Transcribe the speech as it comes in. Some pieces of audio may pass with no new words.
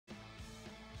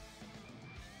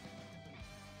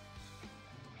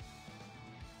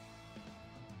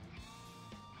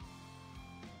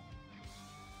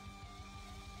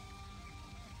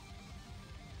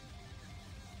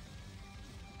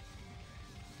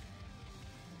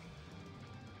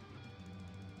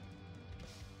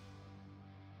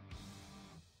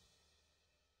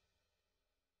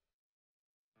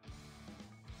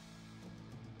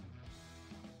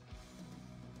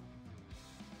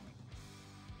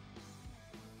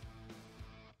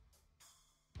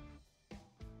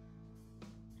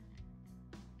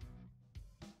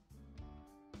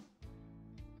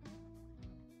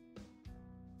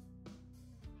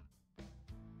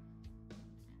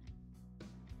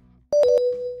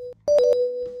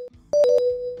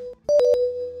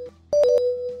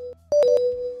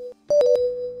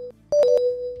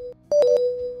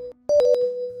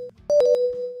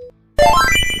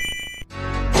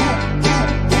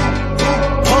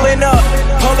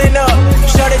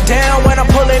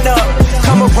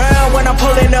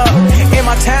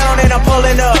town and I'm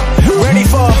pulling up. Ready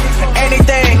for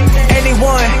anything,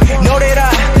 anyone. Know that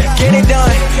I get it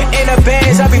done. In the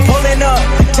bands, I be pulling up.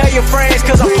 Tell your friends,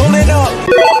 cause I'm pulling up.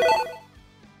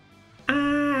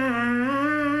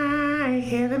 I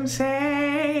hear them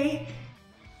say,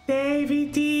 Davey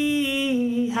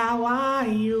D, how are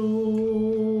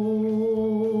you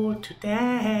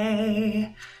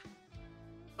today?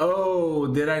 Oh,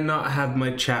 did I not have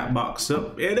my chat box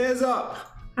up? It is up.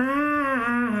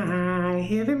 I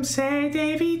hear them say,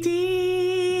 Davey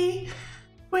D,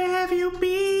 where have you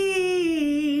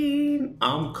been?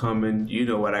 I'm coming. You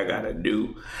know what I gotta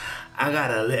do. I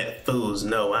gotta let fools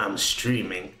know I'm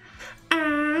streaming.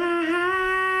 I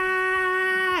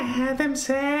hear them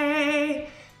say,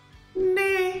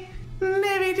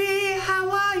 Davey D,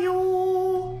 how are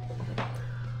you?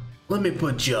 Let me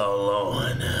put y'all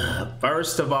on.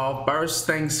 First of all, first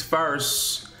things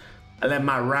first, I let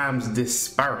my rhymes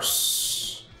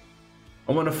disperse.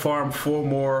 I want to farm 4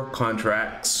 more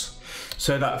contracts.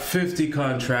 So I got 50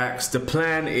 contracts. The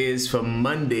plan is for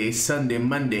Monday, Sunday,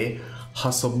 Monday,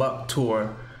 Hustle Buck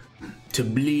Tour to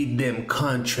bleed them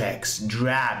contracts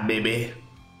dry, baby.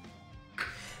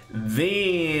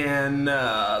 Then,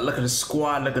 look at the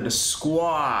squad, look at the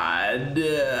squad.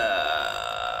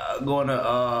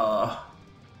 Gonna,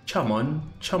 chum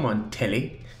on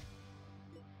telly.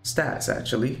 Stats,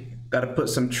 actually. Gotta put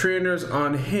some trainers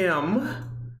on him.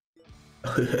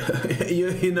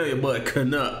 you know your boy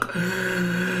Canuck.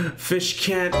 Fish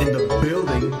can't in the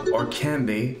building, or can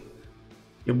they?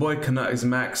 Your boy Canuck is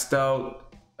maxed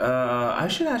out. I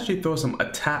should actually throw some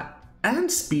attack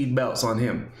and speed belts on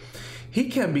him. He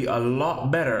can be a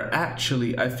lot better.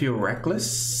 Actually, I feel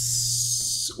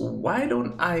reckless. Why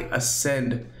don't I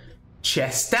ascend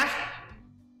Chester?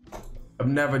 I've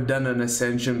never done an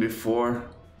ascension before.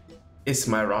 It's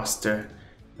my roster,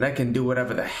 and I can do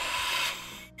whatever the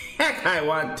heck I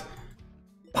want.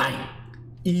 Bang.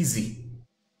 Easy.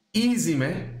 Easy,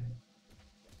 man.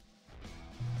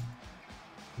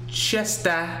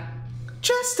 Chester,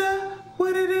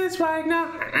 what it is right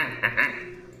now.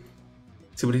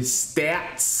 See what his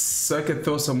stats, so I can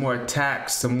throw some more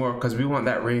attacks, some more, because we want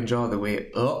that range all the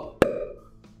way up.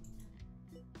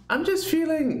 I'm just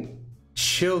feeling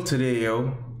chill today,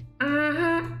 yo.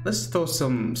 Let's throw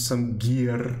some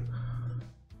gear.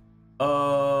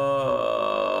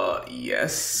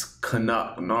 Yes,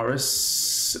 Canuck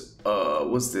Norris.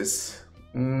 What's this?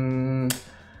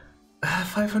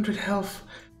 500 health.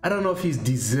 I don't know if he's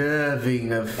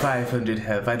deserving of 500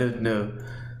 health. I don't know.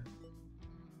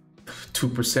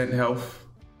 2% health.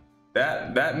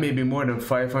 That may be more than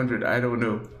 500. I don't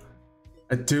know.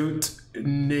 I don't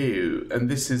know. And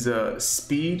this is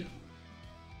speed.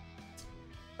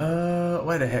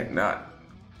 Why the heck not?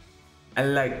 I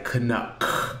like Canuck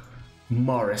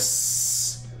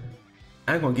Morris.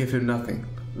 I ain't gonna give him nothing.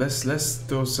 Let's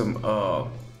throw some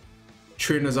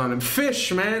trainers on him.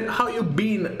 Fish, man, how you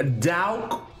been,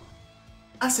 dog?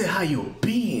 I said, how you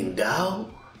been,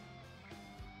 dog?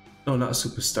 No, not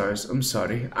superstars. I'm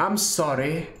sorry. I'm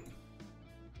sorry.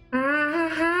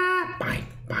 Bang,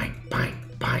 bang, bang,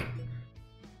 bang,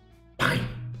 bang.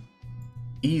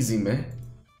 Easy, man.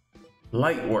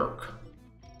 Light work.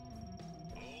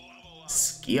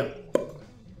 Skip.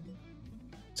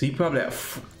 So he probably at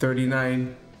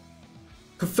 39.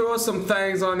 Could throw some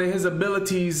things on his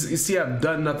abilities. You see, I've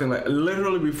done nothing. Like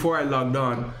literally before I logged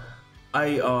on,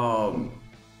 I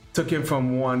took him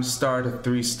from 1 star to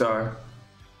 3 star.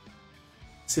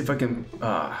 See if I can.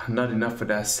 Not enough for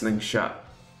that slingshot.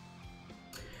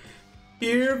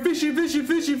 Here, fishy, fishy,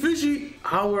 fishy, fishy.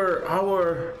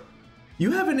 Our.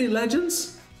 You have any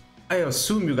legends? I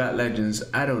assume you got legends.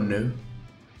 I don't know.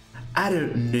 I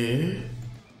don't know.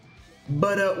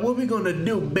 But what we gonna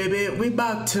do, baby? We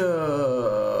about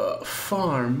to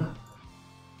farm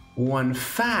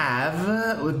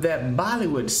 1-5 with that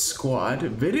Bollywood squad.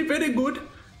 Very, very good.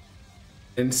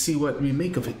 And see what we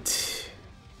make of it.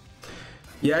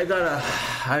 Yeah,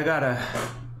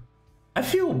 I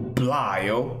feel blah,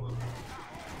 yo.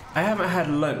 I haven't had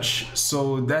lunch,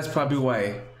 so that's probably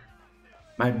why.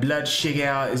 My blood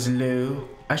sugar is low.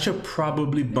 I should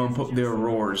probably bump up their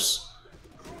roars.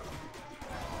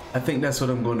 I think that's what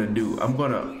I'm gonna do.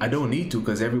 I don't need to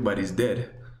because everybody's dead.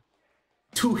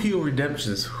 2 heal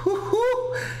redemptions.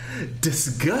 Woohoo!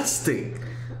 Disgusting.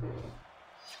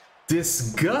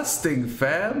 Disgusting,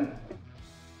 fam.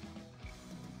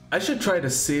 I should try to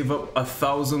save up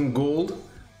 1,000 gold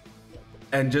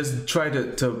and just try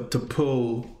to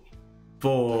pull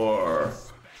for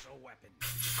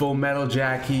Full Metal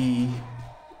Jackie.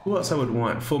 Who else I would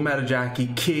want? Full Metal Jackie,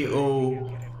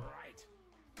 KO.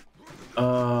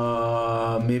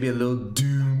 Maybe a little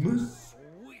Doom.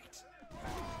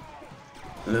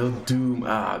 Little Doom.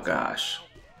 Ah, gosh.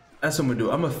 That's what I'm gonna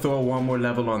do. I'm gonna throw one more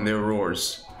level on their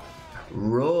roars.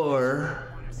 Roar.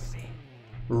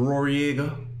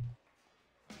 Roriega.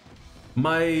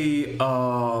 My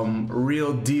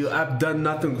real deal. I've done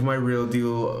nothing with my real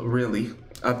deal, really.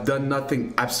 I've done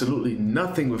nothing, absolutely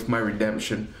nothing with my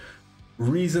redemption.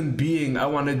 Reason being, I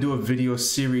want to do a video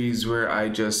series where I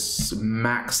just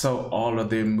max out all of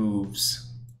their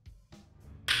moves.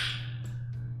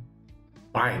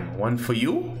 Fine, one for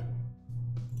you.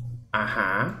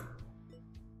 Uh-huh.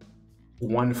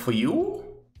 One for you.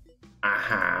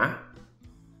 Uh-huh.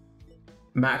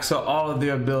 Max out all of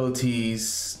their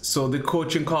abilities. So the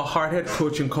coaching call, hardhead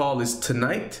coaching call is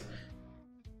tonight.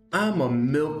 I'ma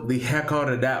milk the heck out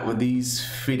of that with these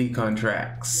fitty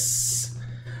contracts.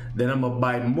 Then I'ma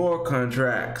buy more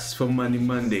contracts for Money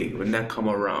Monday when that come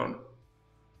around.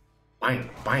 Bang,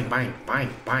 bang, bang, bang,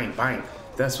 bang, bang.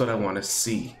 That's what I want to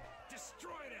see. I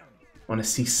want to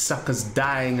see suckers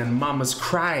dying and mamas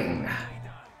crying.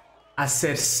 I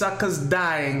said suckers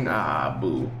dying, ah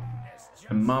boo.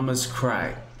 And mamas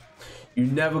cry. You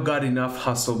never got enough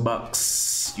hustle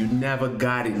bucks. You never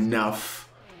got enough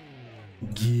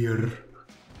gear.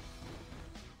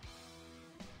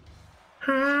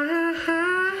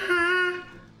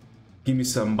 Give me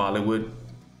some Bollywood.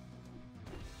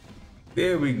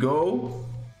 There we go.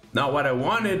 Not what I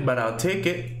wanted, but I'll take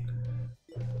it.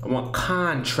 I want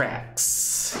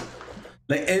contracts.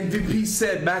 Like MVP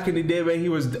said back in the day when he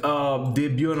was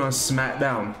debuting on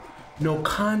SmackDown. No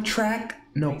contract,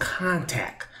 no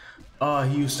contact. Oh,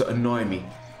 he used to annoy me.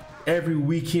 Every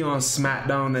week he on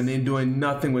SmackDown and then doing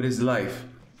nothing with his life.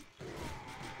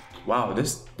 Wow,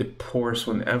 this is the poorest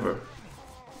one ever.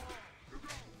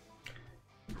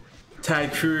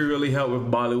 Tag Fury really helped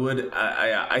with Bollywood.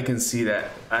 I can see that.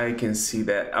 I can see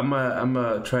that. I'm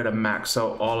gonna try to max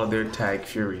out all of their Tag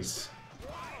Furies.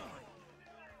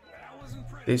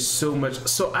 There's so much.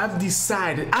 So I have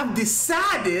decided.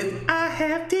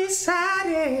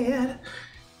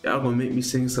 Y'all gonna make me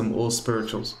sing some old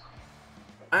spirituals.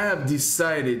 I have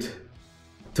decided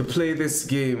to play this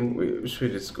game. Wait, which way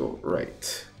does it go?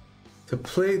 Right. To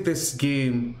play this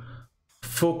game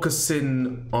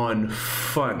focusing on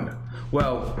fun.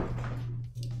 Well,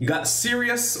 you got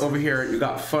serious over here, you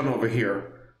got fun over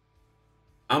here.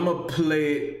 I'm gonna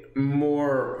play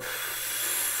more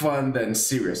fun than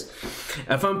serious.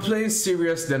 If I'm playing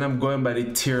serious, then I'm going by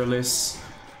the tier list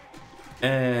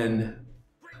and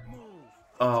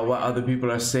what other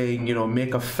people are saying, you know,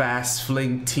 make a fast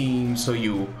fling team so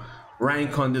you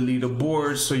rank on the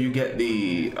leaderboard, so you get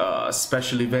the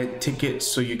special event tickets,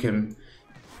 so you can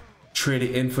trade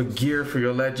it in for gear for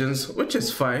your legends, which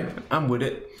is fine. I'm with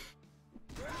it.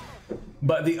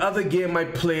 But the other game I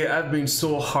play, I've been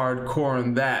so hardcore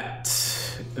on that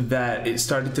it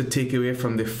started to take away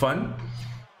from the fun.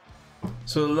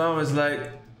 So now it's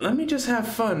like, let me just have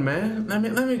fun, man.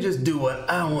 Let me just do what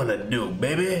I want to do,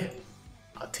 baby.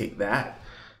 I'll take that.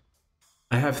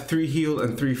 I have 3 heal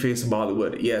and 3 face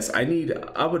Bollywood. Yes,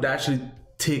 I would actually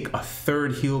take a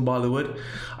 3rd heal Bollywood.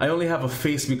 I only have a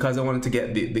face because I wanted to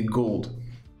get the gold.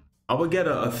 I would get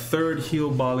a 3rd heal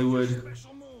Bollywood,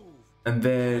 and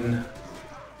then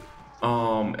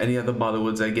any other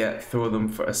Bollywoods I get, throw them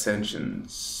for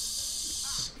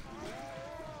ascensions.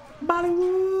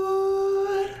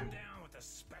 Bollywood.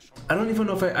 I don't even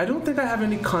know if I don't think I have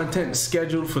any content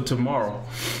scheduled for tomorrow.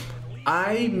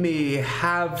 I may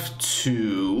have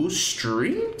to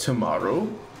stream tomorrow.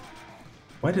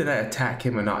 Why did I attack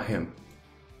him and not him?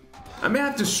 I may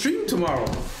have to stream tomorrow.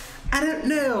 I don't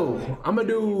know. I'm gonna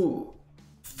do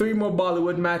 3 more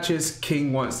Bollywood matches.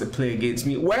 King wants to play against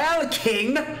me. Well,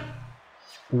 King.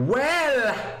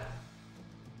 Well.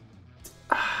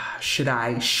 Should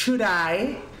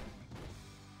I?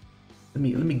 Let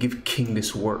me give King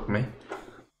this work, man.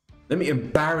 Let me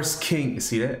embarrass King. You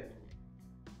see that?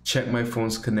 Check my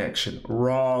phone's connection.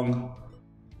 Wrong.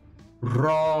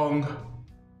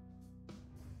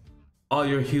 All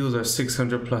your heals are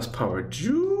 600 plus power.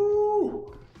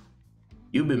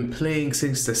 You've been playing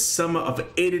since the summer of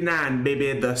 '89,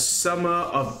 baby. The summer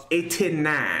of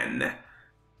 '89.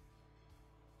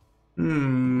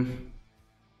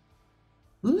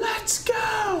 Let's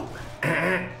go.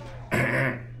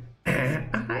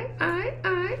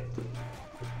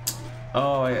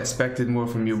 Oh, I expected more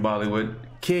from you, Bollywood.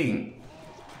 King,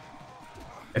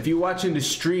 if you're watching the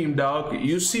stream, dog,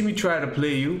 you see me try to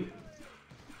play you.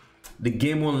 The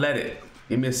game won't let it.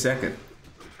 Give me a second.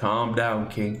 Calm down,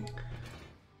 King.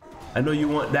 I know you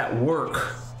want that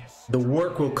work. The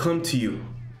work will come to you.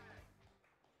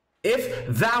 If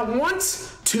thou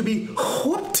wants to be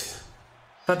whooped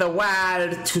for the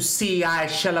world to see, I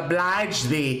shall oblige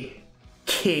thee.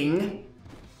 king.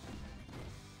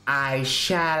 I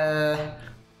shall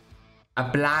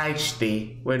oblige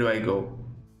thee. Where do I go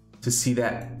to see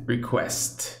that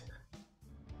request?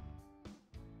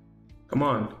 Come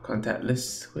on, contact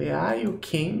list. Where are you,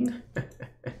 king?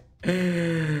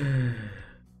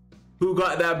 Who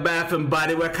got that bath and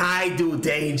body work? I do,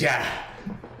 danger.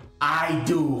 I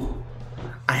do.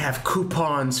 I have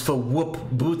coupons for whoop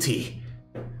booty.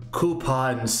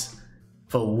 Coupons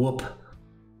for whoop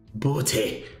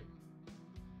booty.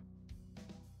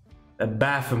 The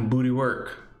bath and booty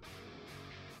work.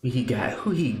 Who he got?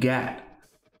 Who he got?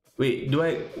 Wait,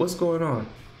 what's going on?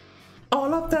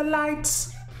 All of the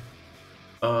lights.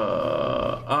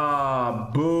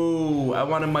 Boo. I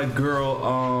wanted my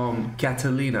girl,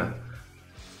 Catalina.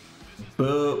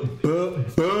 Boo.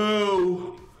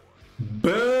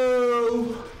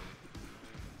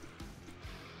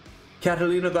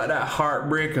 Catalina got that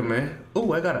heartbreaker, man.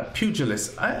 Oh, I got a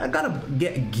pugilist. I gotta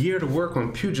get gear to work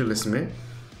on pugilist, man.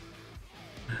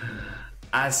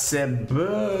 I said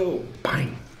boo.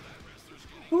 Bang.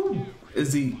 Ooh.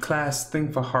 Is the class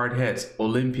thing for hard heads.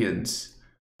 Olympians.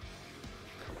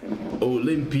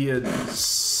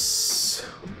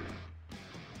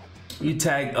 You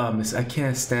tag Miss. I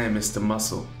can't stand Mr.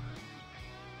 Muscle.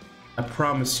 I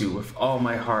promise you with all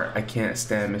my heart I can't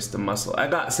stand Mr. Muscle. I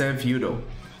got San for you though.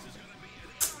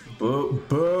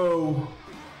 Boo.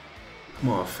 Come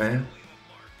on, fam.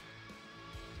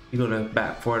 You gonna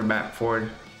back forward.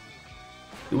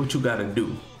 Do what you gotta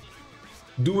do.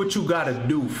 Do what you gotta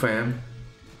do, fam.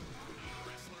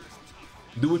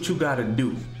 Do what you gotta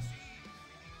do.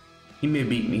 He may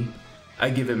beat me. I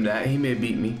give him that. He may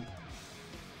beat me.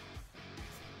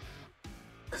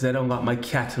 Cause I don't got my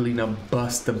Catalina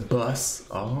bust the bus.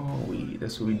 Oh,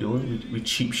 that's what we doing. We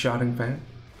cheap shotting, fam.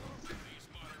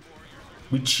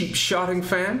 We cheap shotting,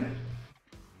 fam.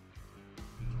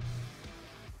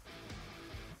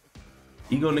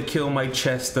 You gonna kill my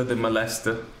Chester the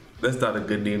molester? That's not a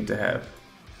good name to have.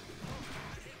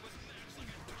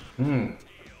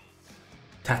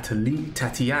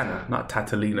 Tatiana, not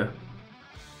Tatalina.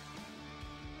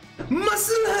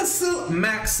 Muscle Hustle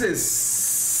Maxis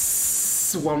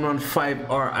 115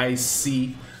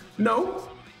 RIC. No,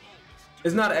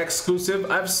 it's not exclusive.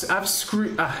 I've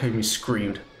screamed.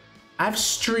 I've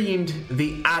streamed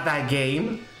the other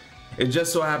game. It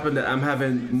just so happened that I'm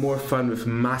having more fun with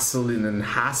muscling and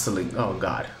hassling. Oh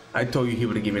God, I told you he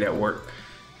would have given me that work.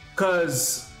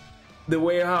 Cause the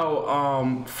way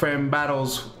how frame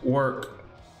battles work,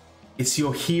 it's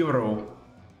your hero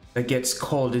that gets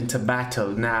called into battle.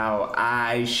 Now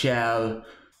I shall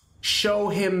show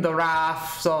him the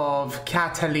wrath of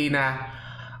Catalina.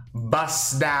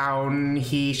 Bust down,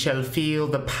 he shall feel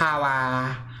the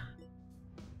power.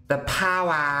 The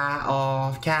power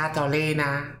of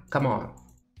Catalina. Come on.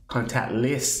 Contact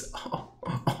list.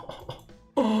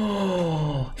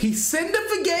 Oh, he sent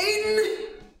up again.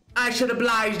 I should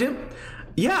oblige him.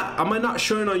 Yeah, am I not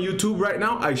showing on YouTube right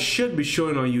now? I should be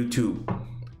showing on YouTube.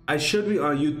 I should be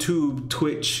on YouTube,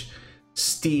 Twitch,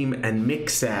 Steam, and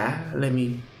Mixer.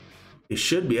 It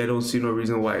should be. I don't see no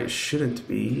reason why it shouldn't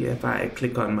be. If I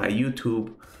click on my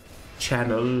YouTube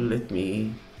channel, let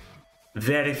me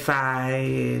verify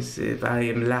if I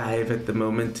am live at the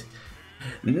moment.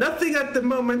 Nothing at the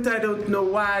moment. I don't know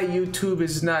why YouTube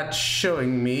is not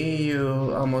showing me.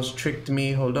 You almost tricked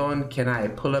me. Hold on. Can I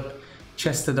pull up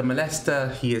Chester the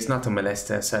molester? He is not a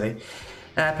molester, sorry.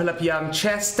 Pull up young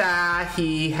Chester.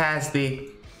 He has the...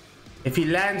 If he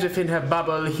lands within her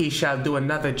bubble, he shall do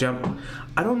another jump.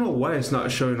 I don't know why it's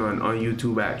not showing on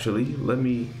YouTube actually. Let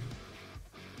me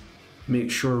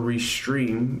make sure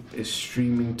Restream is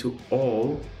streaming to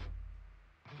all.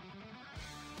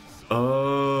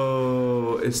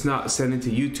 Oh, it's not sending to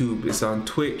YouTube. It's on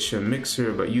Twitch and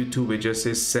Mixer, but YouTube it just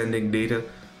is sending data.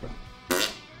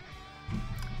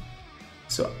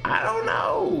 So I don't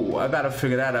know. I gotta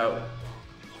figure that out.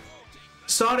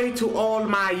 Sorry to all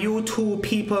my YouTube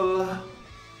people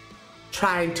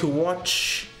trying to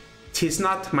watch. 'Tis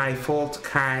not my fault,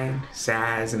 kind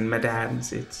sirs and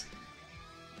madams. It's...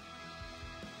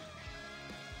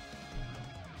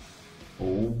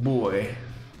 Oh boy.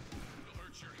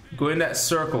 Go in that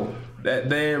circle.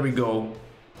 There we go.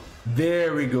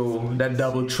 There we go. That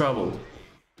double trouble.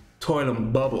 Toil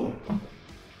and bubble.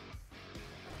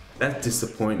 That's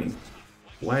disappointing.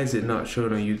 Why is it not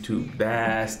showing on YouTube?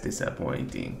 That's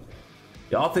disappointing.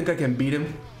 Y'all think I can beat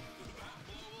him?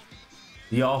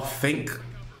 Y'all think?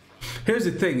 Here's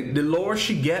the thing. The lower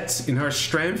she gets in her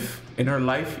strength, in her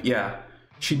life, yeah,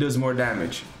 she does more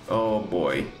damage. Oh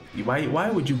boy. Why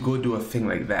would you go do a thing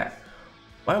like that?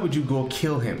 Why would you go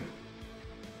kill him?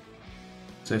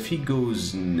 So if he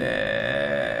goes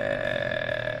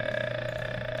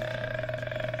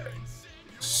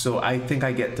so I think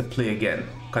I get to play again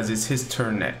because it's his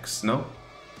turn next, no?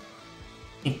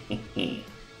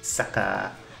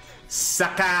 Sucker.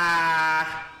 Sucker.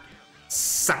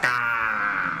 Sucker.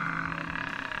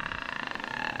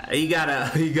 He got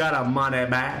a money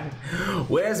bag.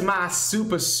 Where's my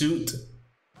super suit?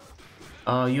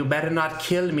 Oh, you better not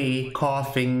kill me,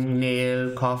 coughing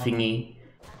nail, coughingy.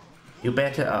 You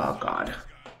better, oh god.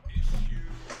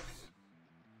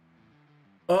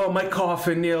 Oh, my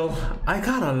coffin nail. I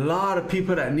got a lot of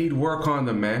people that need work on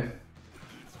them, man.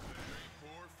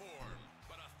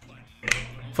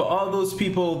 For all those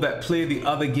people that play the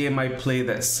other game I play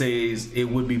that says it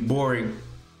would be boring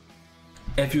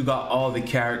if you got all the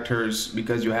characters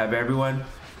because you have everyone,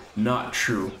 not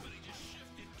true.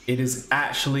 It is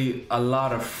actually a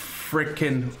lot of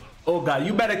freaking, oh god,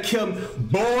 you better kill me.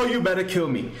 Boy, you better kill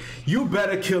me. You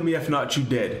better kill me, if not you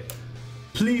dead.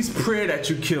 Please pray that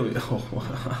you kill me.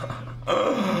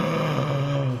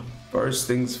 First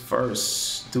things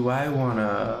first. Do I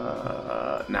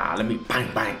wanna? Nah, let me bang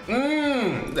bang.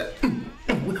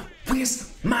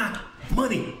 Where's my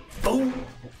money? Fool,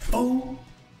 fool,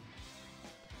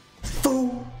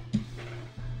 fool.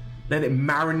 Let it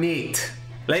marinate.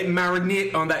 Let it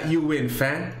marinate on that you win,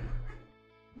 fam.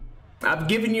 I've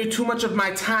given you too much of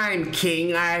my time,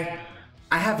 King. I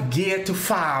have gear to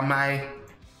farm. I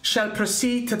shall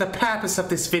proceed to the purpose of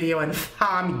this video and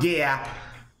farm gear.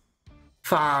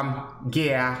 Farm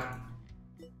gear.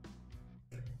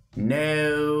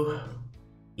 No.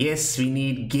 Yes, we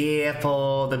need gear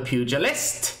for the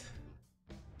pugilist.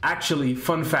 Actually,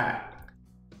 fun fact.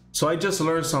 So I just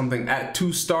learned something. At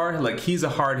 2-star, like he's a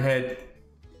hardhead.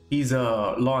 He's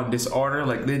a law and disorder.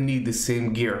 Like they need the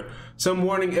same gear. So I'm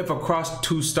warning, if across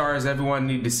 2 stars, everyone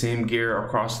need the same gear.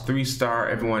 Across 3-star,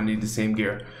 everyone need the same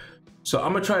gear. So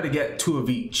I'm gonna try to get 2 of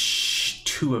each.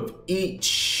 2 of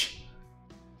each.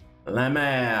 Let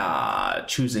me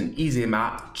choose an easy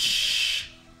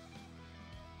match.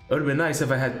 It would have been nice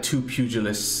if I had 2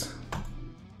 pugilists.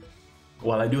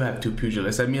 Well, I do have 2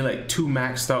 pugilists. I mean like 2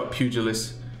 maxed out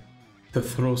pugilists to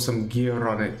throw some gear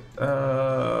on it. Do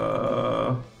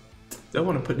I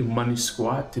want to put the money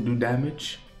squad to do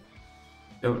damage?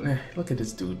 Don't, look at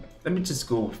this dude. Let me just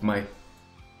go with my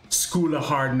School of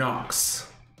Hard Knocks.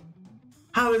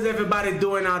 How is everybody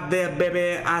doing out there,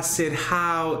 baby? I said,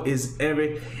 how is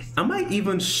am I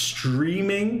even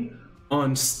streaming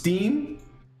on Steam?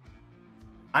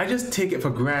 I just take it for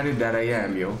granted that I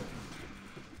am, yo.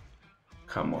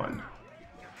 Come on.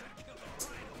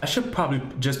 I should probably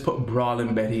just put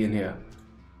Brawling Betty in here.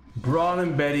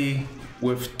 Brawling Betty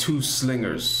with 2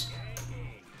 slingers.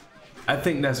 I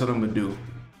think that's what I'm gonna do.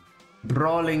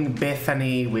 Brawling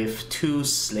Bethany with 2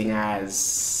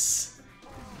 slingers.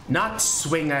 Not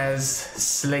swingers,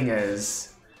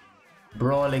 slingers.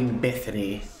 Brawling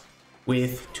Bethany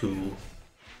with 2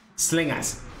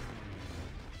 slingers.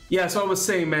 Yeah, so I was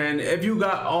saying, man, if you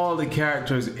got all the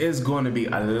characters, it's going to be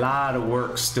a lot of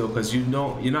work still, because you're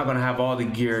not going to have all the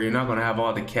gear, you're not going to have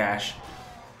all the cash.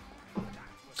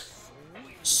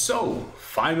 So,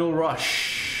 final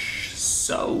rush.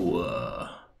 So,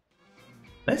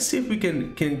 let's see if we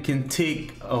can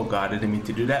take, oh god, I didn't mean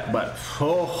to do that, but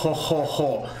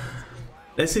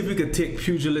let's see if we can take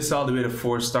Pugilist all the way to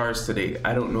 4 stars today.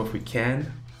 I don't know if we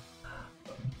can,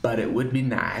 but it would be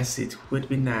nice. It would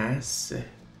be nice.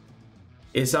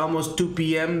 It's almost 2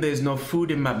 p.m. There's no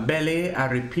food in my belly. I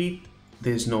repeat,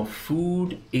 there's no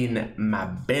food in my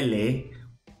belly.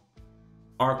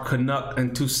 Our Canuck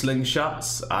and 2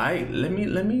 slingshots. Alright, let me.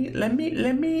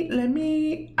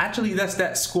 Actually, that's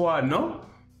that squad, no?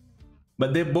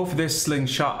 But both their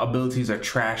slingshot abilities are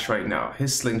trash right now.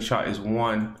 His slingshot is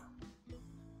 1.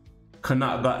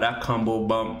 Canuck got that combo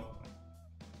bump.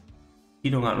 He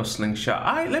don't got no slingshot.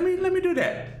 Alright, let me do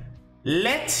that.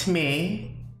 Let me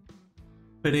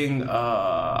putting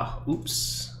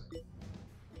oops.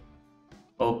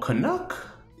 Oh, Canuck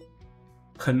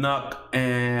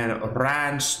and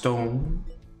Randstone.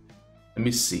 Let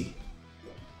me see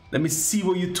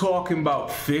what you're talking about,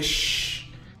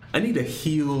 fish. I need to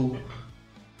heal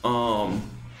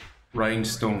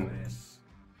Rhinestone.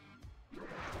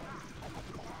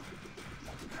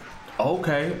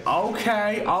 Okay.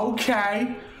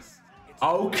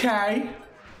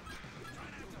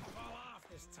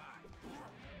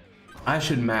 I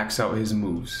should max out his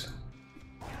moves.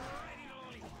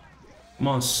 Come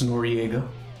on, Snoriega.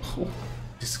 Oh,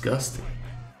 disgusting.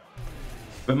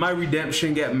 When my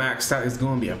redemption get maxed out, it's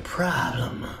gonna be a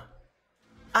problem.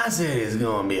 I said it's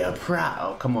gonna be a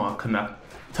problem. Oh, come on, Canuck.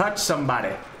 Touch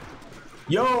somebody.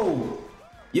 Yo!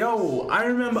 Yo, I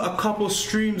remember a couple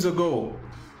streams ago,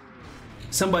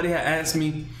 somebody had asked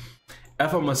me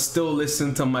if I'm still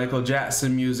listening to Michael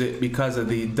Jackson music because of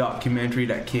the documentary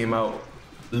that came out,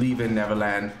 Leaving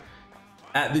Neverland.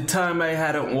 At the time, I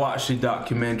hadn't watched the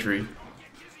documentary.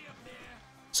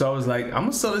 So I was like, I'm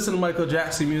gonna still listen to Michael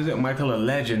Jackson music. Michael a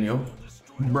legend, yo.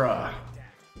 Bruh.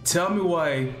 Tell me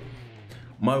why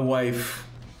my wife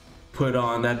put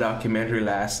on that documentary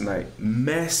last night.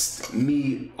 Messed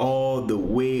me all the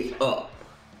way up.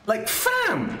 Like,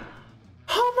 fam,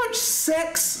 how much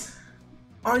sex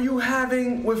are you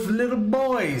having with little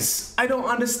boys? I don't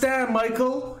understand,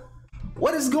 Michael.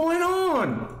 What is going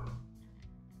on?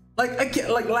 Like, I can't,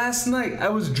 like last night, I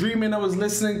was dreaming I was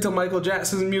listening to Michael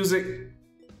Jackson's music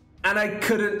and I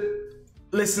couldn't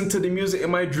listen to the music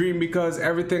in my dream because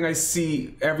everything I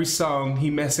see, every song, he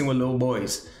messing with little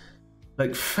boys.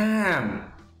 Like,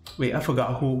 fam. Wait, I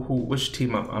forgot which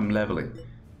team I'm leveling.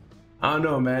 I don't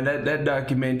know, man. That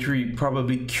documentary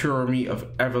probably cured me of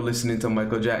ever listening to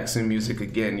Michael Jackson music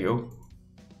again, yo.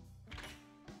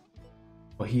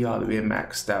 Well, he ought to be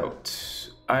maxed out.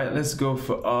 Alright, let's go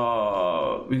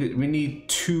for we need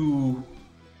 2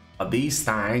 of these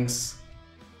things.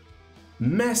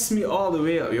 Mess me all the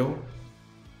way up, yo.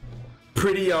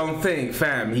 Pretty young thing,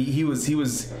 fam. He was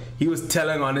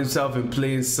telling on himself in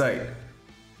plain sight.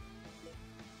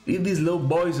 Leave these little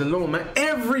boys alone, man.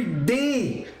 Every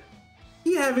day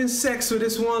he having sex with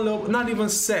this one little, not even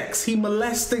sex, he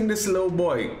molesting this little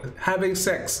boy. Having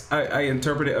sex, I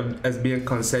interpret it as being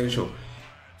consensual.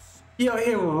 He out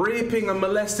here raping and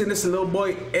molesting this little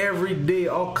boy every day,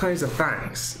 all kinds of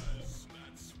things.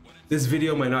 This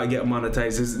video might not get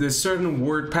monetized. There's certain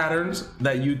word patterns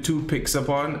that YouTube picks up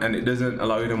on and it doesn't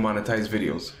allow you to monetize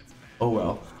videos. Oh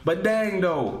well. But dang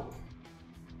though.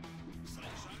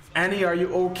 Annie, are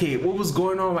you okay? What was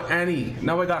going on with Annie?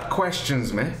 Now I got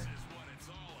questions, man.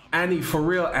 Annie, for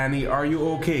real, Annie, are you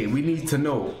okay? We need to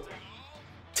know.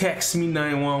 Text me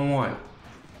 911.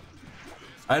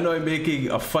 I know I'm making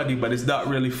a funny, but it's not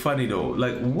really funny though.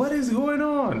 Like, what is going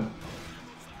on?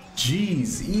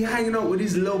 Jeez, he hanging out with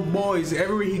these little boys.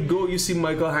 Everywhere he go, you see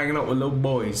Michael hanging out with little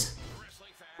boys.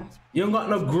 You don't got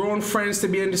no grown friends to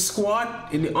be in the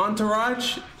squad, in the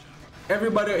entourage?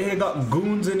 Everybody out here got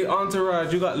goons in the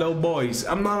entourage. You got little boys.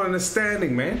 I'm not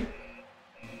understanding, man.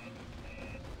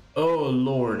 Oh,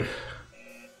 Lord.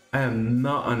 I am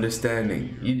not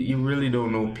understanding. You really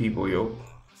don't know people, yo.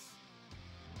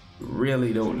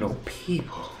 Really don't know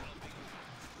people.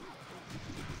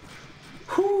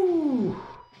 Whew.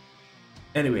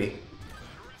 Anyway,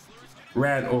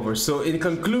 ran over. So in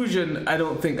conclusion, I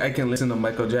don't think I can listen to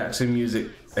Michael Jackson music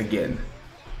again.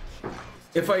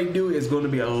 If I do, it's going to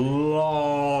be a long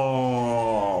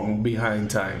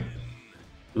behind time.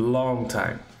 Long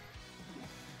time.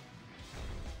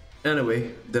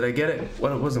 Anyway, did I get it?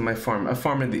 What was in my farm? I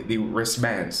farmed the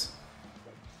wristbands.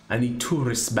 I need 2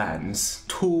 wristbands.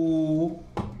 2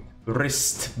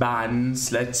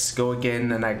 wristbands. Let's go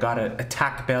again. And I got an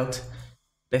attack belt.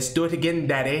 Let's do it again,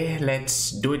 daddy.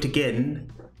 Let's do it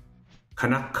again.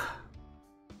 Canuck.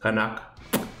 Canuck.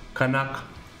 Canuck.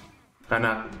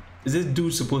 Canuck. Is this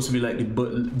dude supposed to be like the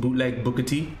bootleg Booker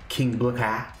T? King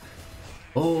Booker.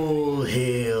 Oh,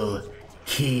 hail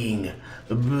King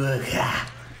Booker.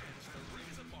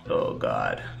 Oh,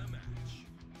 God.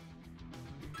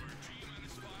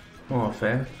 Come on,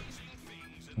 fam.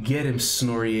 Get him,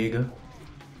 Snoriega.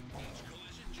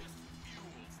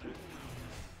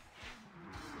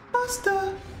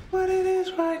 Master, what it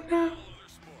is right now.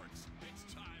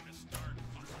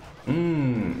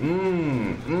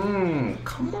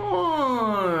 Come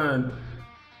on.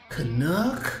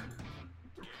 Canuck.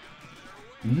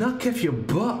 Knock if your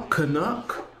butt,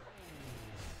 Canuck.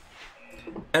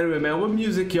 Anyway, man, what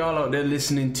music y'all out there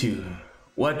listening to?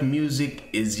 What music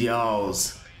is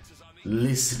y'all's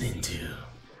listening to?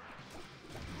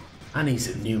 I need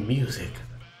some new music.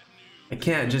 I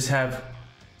can't just have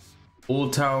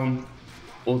Old Town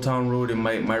Road in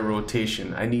my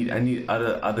rotation. I need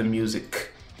other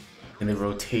music in the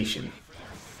rotation.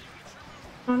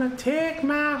 Gonna take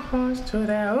my horse to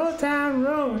the Old Town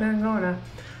Road and gonna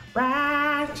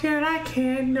ride till I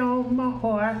can't no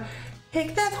more.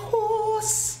 Take that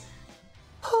horse,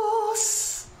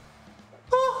 horse,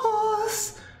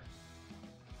 horse.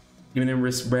 Giving him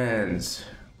wristbands,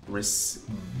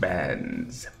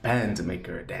 bands to make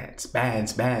her dance,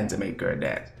 bands to make her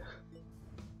dance.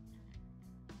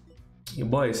 You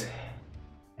boys,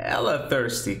 hella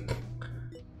thirsty.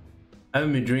 I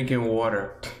haven't been drinking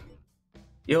water.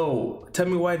 Yo, tell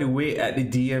me why the wait at the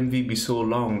DMV be so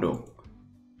long though.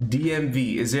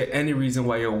 DMV, is there any reason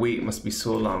why your wait must be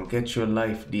so long? Get your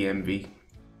life, DMV.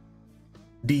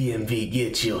 DMV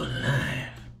get you alive.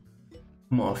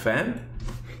 Come on, fam.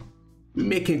 We're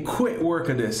making quick work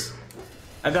of this.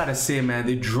 I gotta say, man,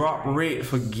 the drop rate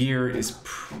for gear is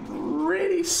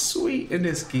pretty sweet in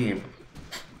this game.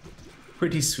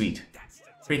 Pretty sweet.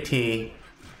 Pretty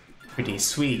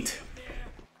sweet.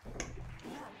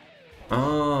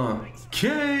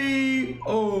 KO.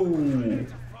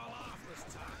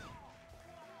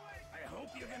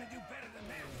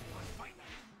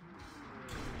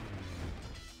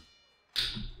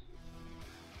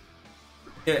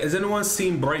 Yeah, has anyone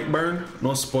seen Brightburn?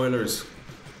 No spoilers.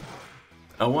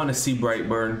 I want to see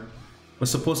Brightburn.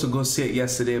 Was supposed to go see it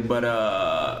yesterday, but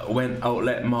went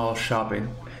outlet mall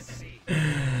shopping.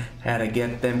 Had to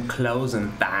get them clothes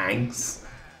and things.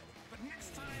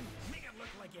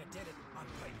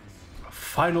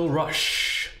 Final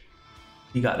rush.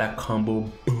 He got that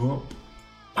combo.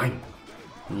 Bang.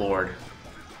 Lord,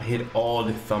 I hit all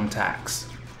the thumbtacks.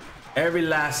 Every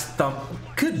last thumb.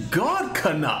 Good God,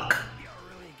 Canuck.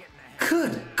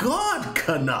 Good God,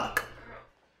 Canuck!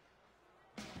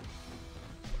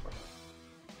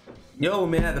 Yo,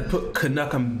 man, I had to put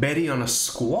Canuck and Betty on a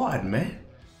squad, man.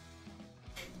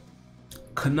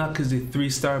 Canuck is a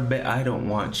 3-star bet. I don't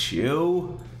want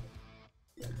you.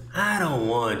 I don't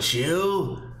want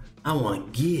you. I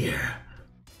want gear.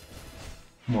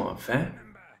 Come on, fam.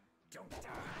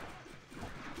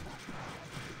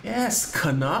 Yes,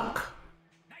 Canuck.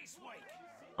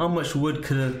 How much wood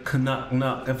could a Canuck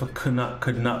knock if a Canuck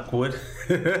could knock wood?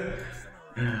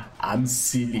 I'm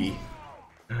silly.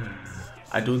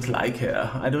 I don't like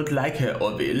her. I don't like her,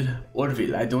 Orville.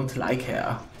 Orville, I don't like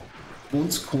her.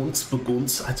 Kunz,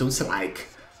 begunz, I don't like.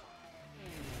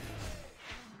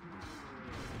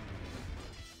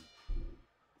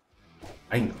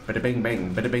 Bang, bada bing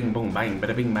bang, bada bing boom bang,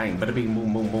 bada bing bang, bada bing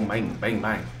boom boom boom bang, bang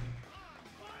bang.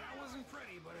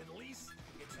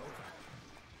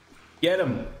 Get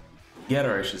him! Get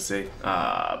her, I should say.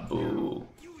 Ah, boo.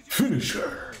 Finish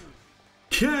her!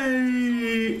 KO!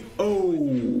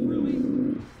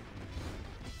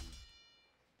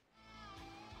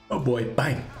 Oh boy,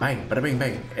 bang, bang, bada bang,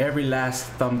 bang. Every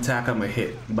last thumbtack I'ma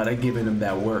hit, but I giving him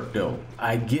that work though.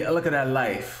 Look at that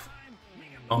life.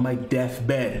 On my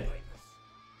deathbed.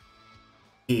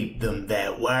 Give them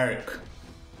that work.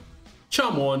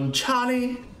 Come on,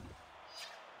 Charlie.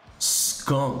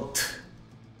 Skunked.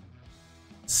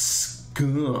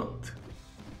 Skunked.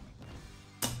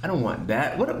 I don't want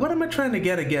that. What am I trying to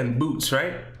get again? Boots,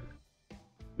 right?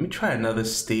 Let me try another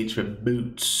stage for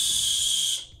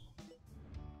boots.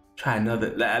 Try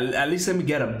another. At least let me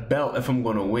get a belt if I'm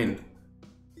gonna win.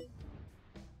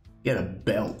 Get a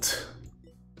belt.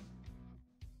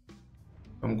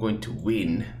 I'm going to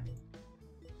win.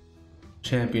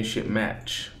 Championship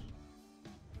match.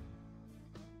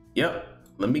 Yep.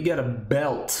 Let me get a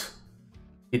belt.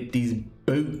 Get these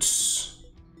boots.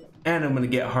 And I'm gonna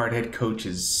get hard head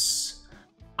coaches.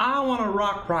 I wanna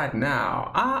rock right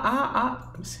now.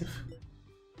 Let me see if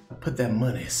I put that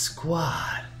money.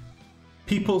 Squad.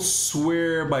 People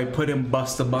swear by putting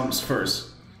Buster Bumps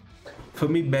first. For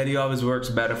me, Betty always works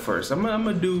better first. I'm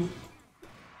gonna do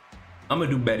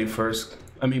Betty first.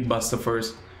 I mean Buster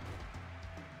first.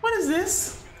 What is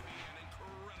this?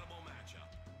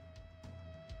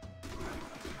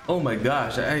 Oh my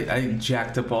gosh, I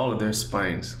jacked up all of their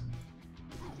spines.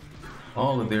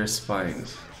 All of their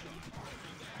spines.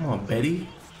 Come on, Betty.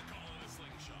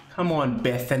 Come on,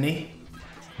 Bethany.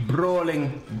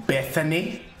 Brawling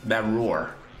Bethany. That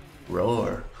roar.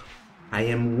 Roar. I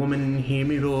am woman, hear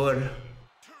me roar.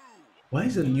 Why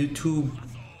is it YouTube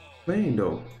playing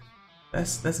though?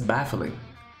 That's baffling.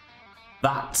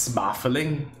 That's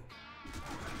baffling.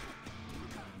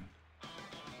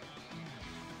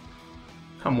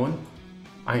 Come on.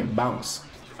 I ain't bounce.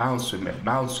 Bounce with me.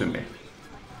 Bounce with me.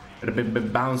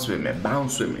 Bounce with me.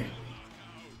 Bounce with me.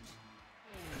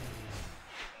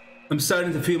 I'm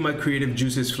starting to feel my creative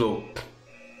juices flow.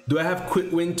 Do I have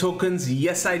quick win tokens?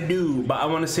 Yes, I do. But I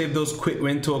want to save those quick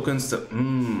win tokens to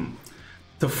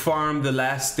farm the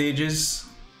last stages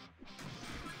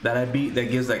that I beat.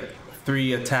 That gives like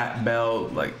 3 attack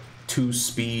belt, like 2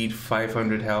 speed,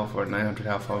 500 health or 900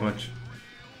 health. How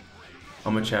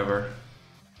much ever.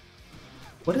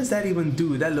 What does that even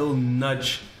do? That little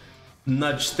nudge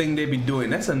thing they be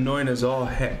doing. That's annoying as all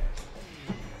heck.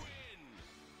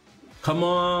 Come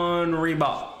on,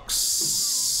 Reeboks.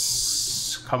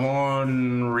 Come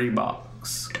on,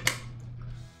 Reeboks.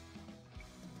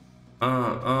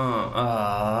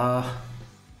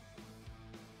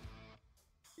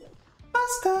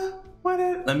 Buster, what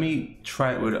it? Let me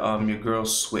try it with your girl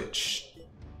Switch.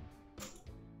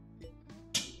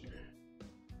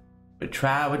 But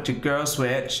try with your girl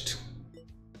switched.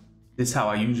 This is how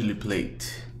I usually play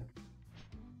it.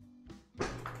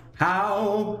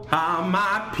 How are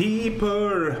my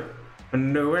people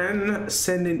doing?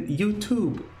 Sending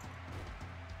YouTube.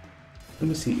 Let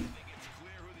me see.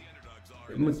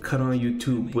 I'm gonna cut on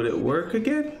YouTube. Would it work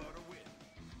again?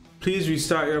 Please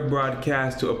restart your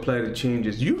broadcast to apply the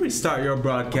changes. You restart your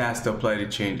broadcast to apply the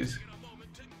changes.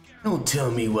 Don't tell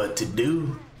me what to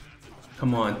do.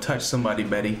 Come on, touch somebody,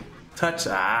 Betty. Touch,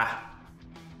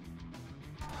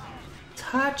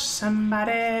 touch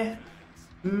somebody.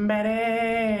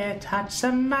 Betty, touch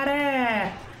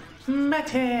somebody.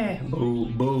 Betty. Boo,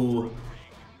 boo.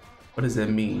 What does that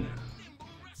mean?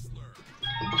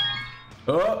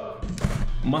 Oh,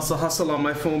 muscle hustle on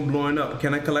my phone blowing up.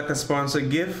 Can I collect a sponsor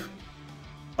gift?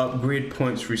 Upgrade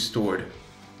points restored.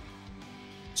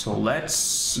 So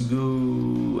let's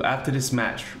go after this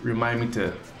match. Remind me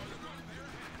to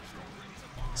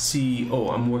see. Oh,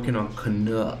 I'm working on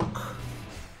Canuck.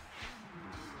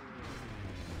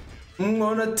 I'm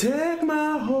gonna take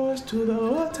my horse to the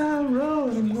old town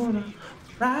road. I'm gonna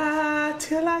ride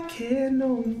till I can't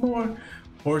no more.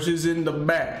 Horses in the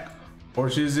back,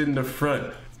 horses in the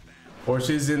front,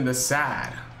 horses in the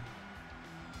side.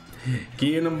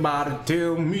 Can't nobody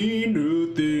tell me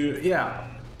nothing. Yeah,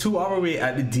 2 hour wait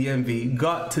at the DMV.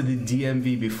 Got to the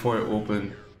DMV before it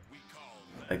opened.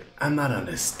 Like, I'm not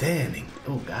understanding.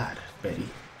 Oh God, Betty.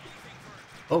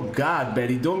 Oh God,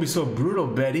 Betty, don't be so brutal,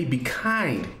 Betty. Be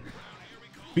kind.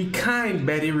 Be kind,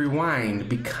 Betty, rewind.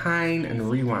 Be kind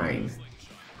and rewind.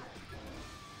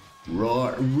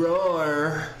 Roar,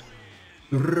 roar,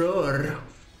 roar.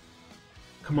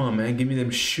 Come on, man, give me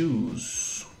them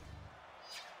shoes.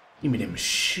 Give me them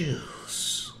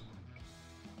shoes.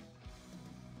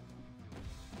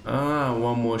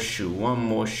 One more shoe, one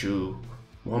more shoe,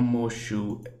 one more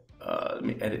shoe. Let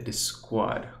me edit this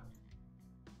squad.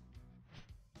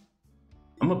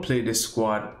 I'm gonna play this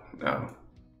squad now.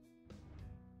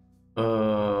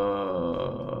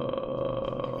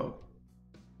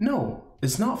 No,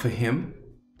 it's not for him.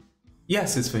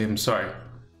 Yes, it's for him, sorry.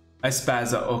 I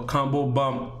spaz out. Oh, combo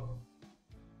bump.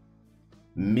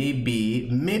 Maybe.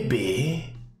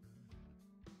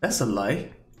 That's a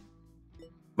lie.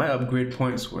 My upgrade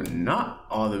points were not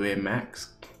all the way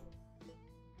max.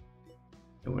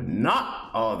 They were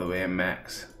not all the way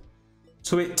max.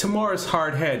 So wait, tomorrow's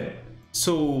hard head.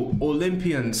 So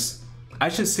Olympians, I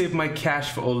should save my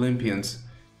cash for Olympians.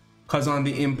 Cause on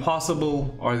the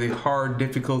impossible or the hard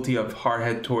difficulty of hard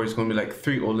head tour is gonna be like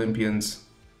 3 Olympians.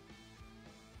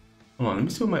 Hold on, let me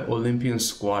see what my Olympian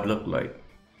squad look like.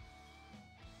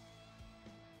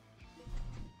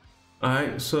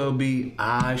 Alright, so it'll be,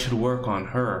 I should work on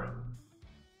her.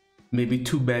 Maybe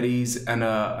 2 Bettys and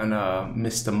a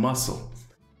Mr. Muscle.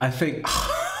 I think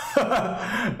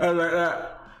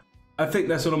I think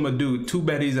that's what I'm gonna do. 2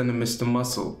 Bettys and a Mr.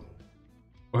 Muscle.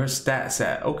 Where her stats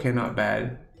at? Okay, not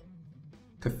bad.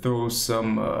 Could throw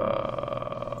some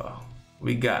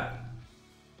we got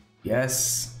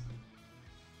yes.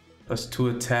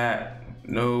 +2 attack.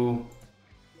 No.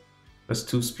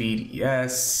 +2 speed.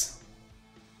 Yes.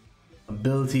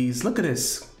 Abilities. Look at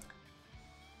this.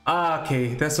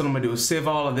 Okay, that's what I'm gonna do. Save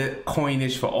all of the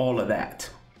coinage for all of that.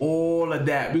 All of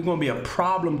that. We're gonna be a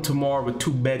problem tomorrow with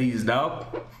 2 Bettys, dog.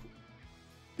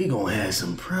 We gonna have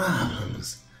some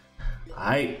problems.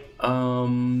 Alright,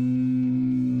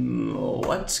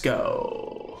 let's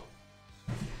go.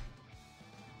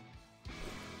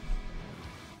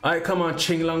 Alright, come on,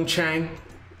 Ching Long Chang.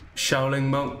 Shaolin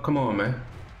monk, come on, man.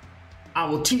 I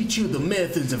will teach you the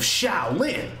methods of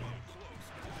Shaolin.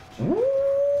 Woo!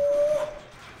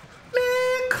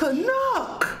 Man,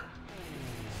 Canuck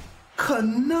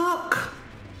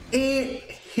ain't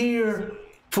here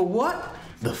for what?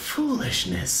 The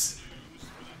foolishness.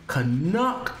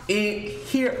 Canuck ain't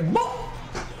here.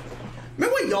 Man,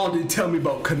 what y'all didn't tell me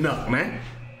about Canuck, man?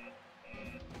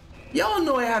 Y'all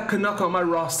know I had Canuck on my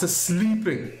roster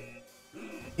sleeping.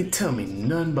 You tell me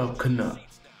nothing about Canuck.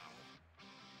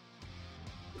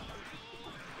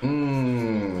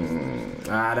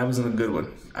 That wasn't a good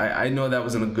one. I know that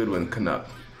wasn't a good one, Canuck.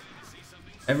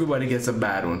 Everybody gets a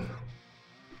bad one.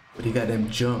 But he got them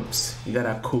jumps. He got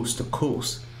that coast to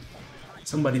coast.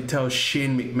 Somebody tell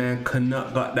Shane McMahon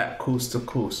Canuck got that coast to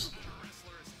coast.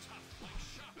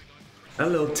 That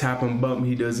little tap and bump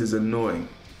he does is annoying.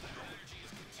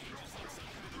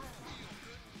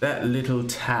 That little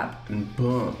tap and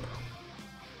bump.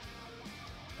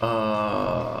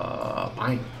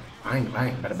 Bang, bang,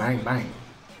 bang, bada bang, bang.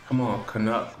 Come on,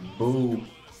 Canuck. Boo.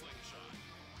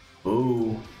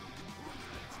 Boo.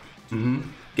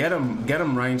 Get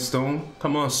him, Rhinestone.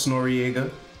 Come on,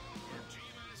 Snoriega.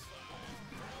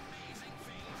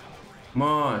 Come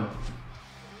on.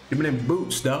 Give me them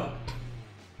boots, dog.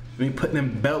 Let me put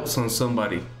them belts on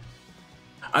somebody.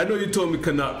 I know you told me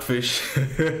Canuck fish.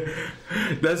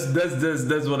 that's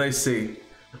what I say.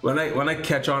 When I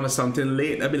catch on to something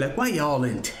late, I'll be like, why y'all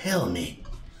didn't tell me?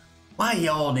 Why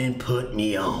y'all didn't put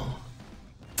me on?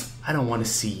 I don't want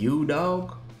to see you,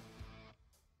 dog.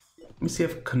 Let me see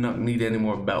if Canuck need any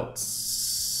more belts.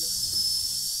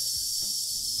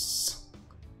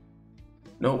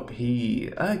 Nope,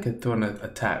 I could throw an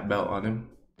attack belt on him.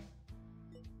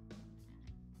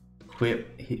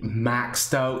 Equip, he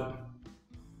maxed out.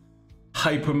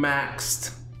 Hyper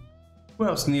maxed. Who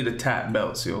else need attack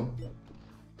belts, yo?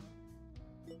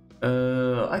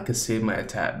 I could save my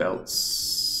attack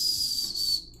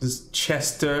belts. Does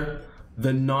Chester,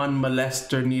 the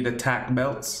non-molester, need attack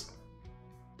belts?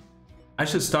 I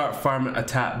should start farming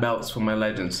attack belts for my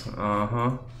legends.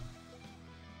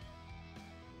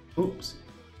 Oops.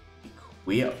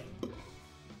 Equip.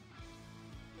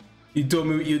 You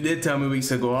did tell me weeks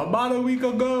ago. About a week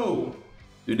ago.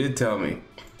 You did tell me.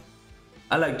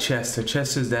 I like Chester.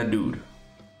 Chester's that dude.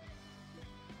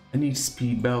 I need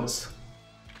speed belts.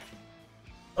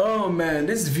 Oh man,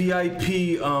 this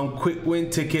VIP quick win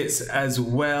tickets as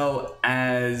well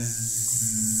as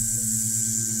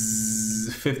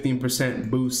 15%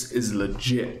 boost is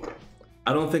legit.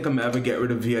 I don't think I'm ever get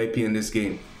rid of VIP in this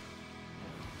game.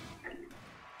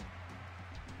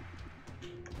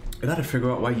 I gotta figure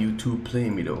out why YouTube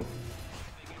playing me though.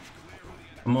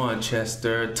 Come on,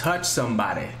 Chester, touch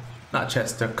somebody. Not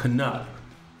Chester, Canuck.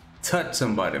 Touch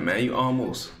somebody, man. You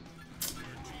almost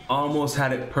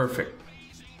had it perfect.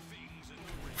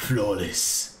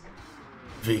 Flawless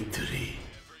victory.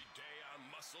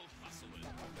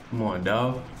 Come on,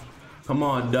 dog. Come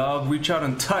on, dog. Reach out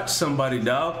and touch somebody,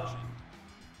 dog.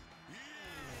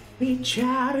 Reach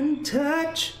out and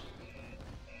touch.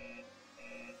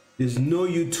 There's no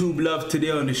YouTube love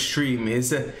today on the stream.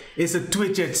 It's a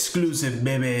Twitch exclusive,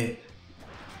 baby.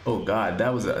 Oh God,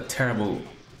 that was a terrible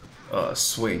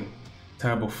swing.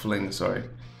 Terrible fling, sorry.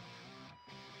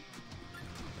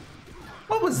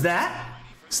 What was that?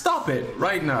 Stop it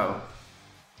right now.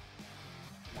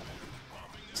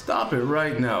 Stop it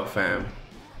right now, fam.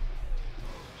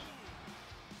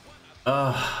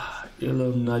 Your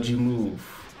little nudgy move.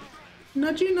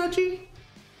 Nudgy, nudgy.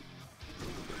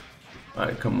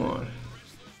 Alright, come on.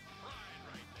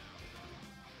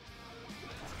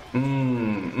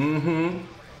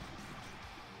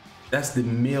 That's the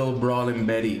male brawling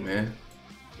Betty, man.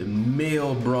 The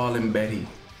male brawling Betty.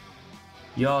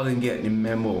 Y'all didn't get the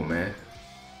memo, man.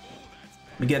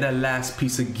 Let me get that last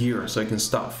piece of gear so I can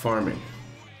stop farming.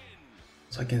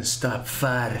 So I can stop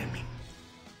farming.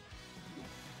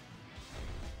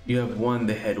 You have won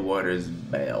the Headwaters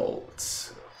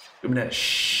belt. Give me that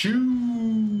shoe.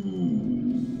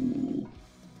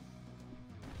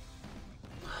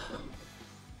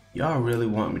 Y'all really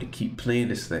want me to keep playing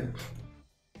this thing.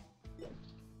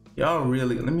 Y'all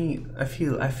really, I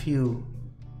feel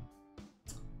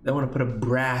they want to put a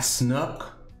brass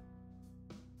knuck.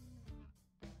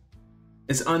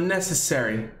 It's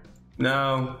unnecessary.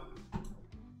 No.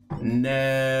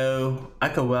 I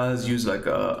could well use like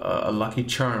a Lucky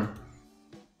Charm.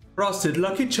 Frosted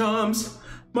Lucky Charms.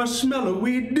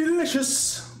 Marshmallowy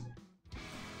delicious.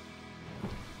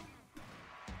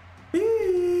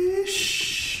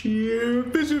 Fish. Yeah,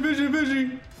 fishy, fishy,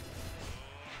 fishy.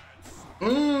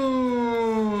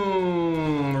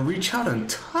 Reach out and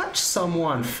touch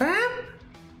someone, fam.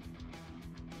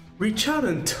 Reach out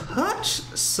and touch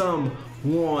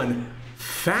someone,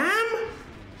 fam.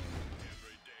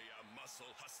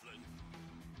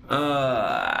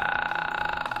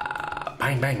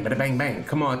 Bang, bang, bada bang, bang.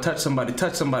 Come on, touch somebody,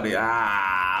 touch somebody.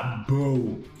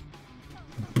 Boo.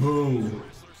 Boo.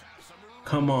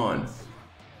 Come on.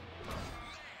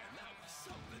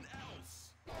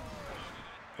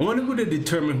 I wonder who to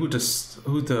determine who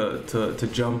to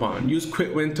jump on. Use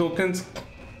quick win tokens.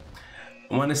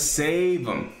 I want to save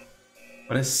them.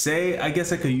 I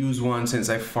guess I could use one since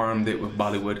I farmed it with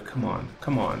Bollywood. Come on,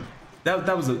 come on.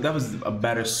 That was a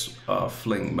better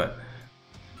fling, but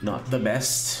not the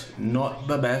best. Not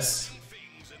the best.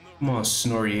 Come on,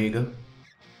 Snoriega.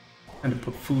 Trying to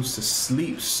put fools to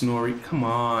sleep, Snorri. Come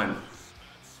on.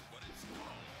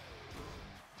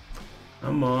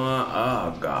 Come on.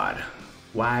 Oh God.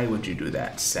 Why would you do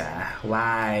that, sir?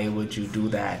 Why would you do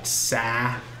that,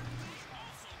 sir?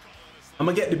 I'm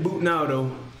gonna get the boot now,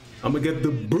 though. I'm gonna get the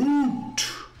boot.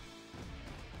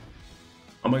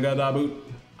 I'm gonna get that boot.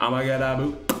 I'm gonna get that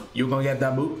boot. You gonna get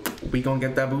that boot. We gonna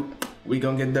get that boot. We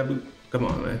gonna get that boot. Come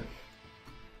on, man.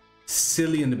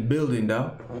 Silly in the building,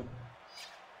 dog.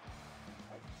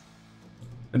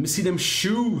 Let me see them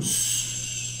shoes.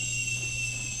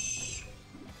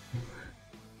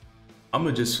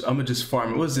 I'ma just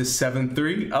farm it. What's this,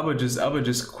 7-3? I'ma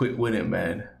just quick win it,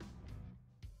 man.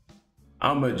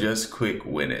 I'ma just quick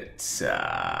win it.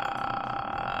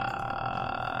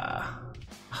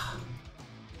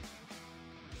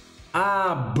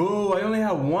 Boo, I only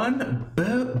have one.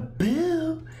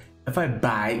 Boo. If I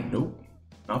buy, nope,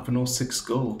 not for no 6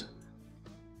 gold.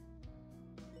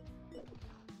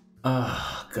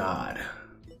 Oh, God.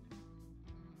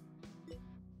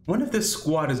 What if this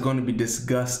squad is going to be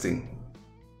disgusting?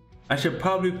 I should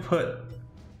probably put...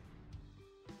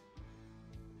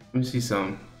 Let me see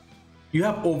some. You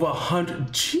have over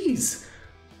 100. Jeez.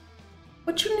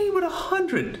 What you need with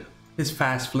 100? His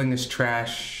fast fling is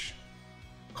trash.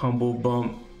 Combo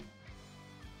bump.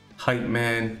 Hype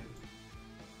man.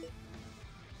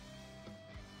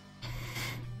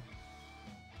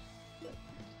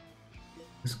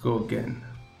 Let's go again.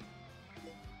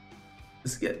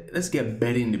 Let's get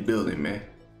Betty in the building, man.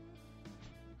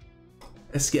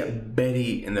 Let's get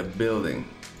Betty in the building.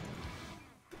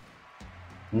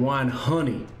 One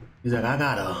honey. He's like, I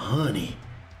got a honey.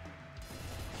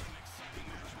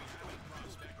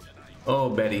 Oh,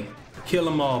 Betty. Kill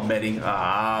them all, Betty.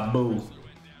 Boo.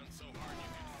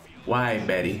 Why,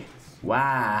 Betty?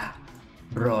 Why,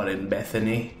 Broad and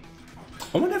Bethany?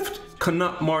 I wonder if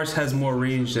Canuck Mars has more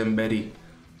range than Betty.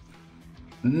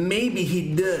 Maybe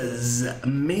he does.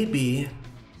 Maybe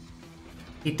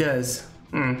he does.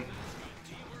 Come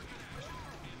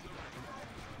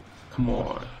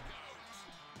on.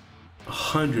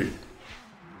 100.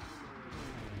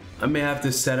 I may have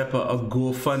to set up a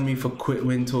GoFundMe for quick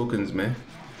win tokens, man.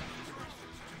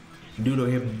 Dude out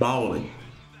here balling.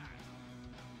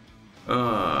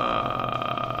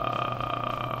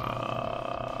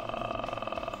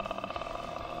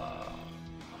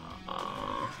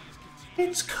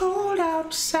 It's cold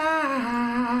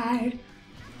outside.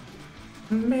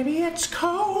 Maybe it's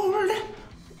cold.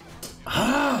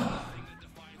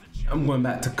 I'm going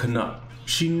back to Canuck.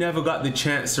 She never got the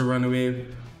chance to run away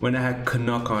when I had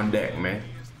Canuck on deck, man.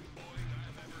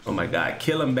 Oh my God,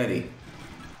 kill him, Betty.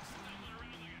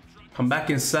 Come back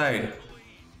inside.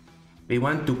 We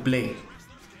want to play.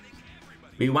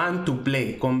 We want to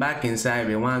play. Come back inside.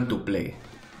 We want to play.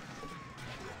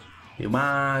 We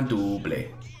want to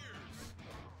play.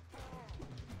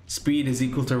 Speed is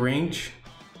equal to range.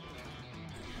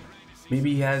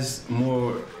 Maybe he has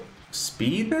more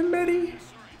speed than Betty?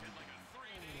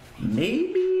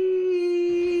 Maybe.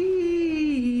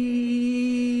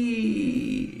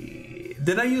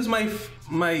 Did I use my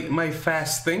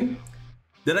fast thing?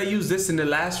 Did I use this in the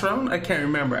last round? I can't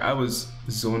remember. I was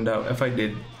zoned out. If I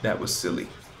did, that was silly.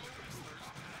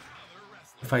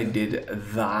 If I did,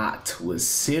 that was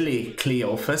silly,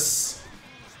 Cleophas.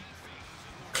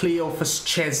 Cleophas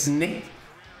Chesney.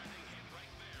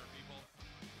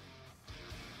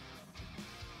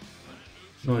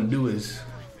 What I'm gonna do is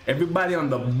everybody on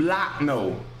the block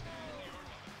know.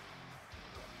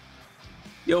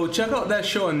 Yo, check out that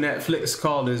show on Netflix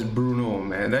called this Bruno,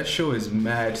 man. That show is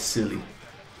mad silly.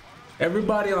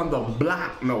 Everybody on the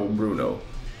block know Bruno.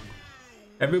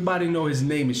 Everybody know his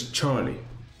name is Charlie.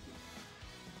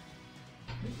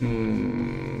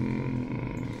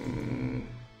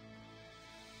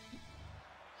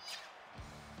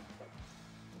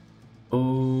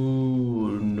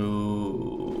 Oh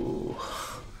no.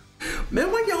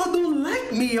 Man, why y'all don't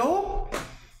like me, yo?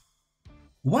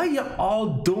 Why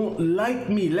y'all don't like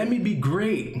me? Let me be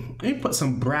great. Let me put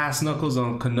some brass knuckles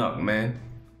on Canuck, man.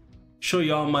 Show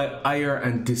y'all my ire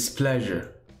and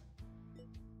displeasure.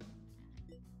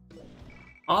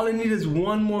 All I need is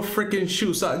one more freaking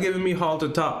shoe. Stop giving me halter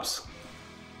tops.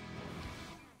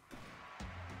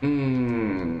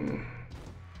 Come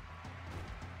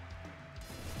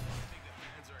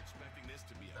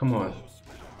on.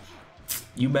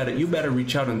 You better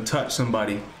reach out and touch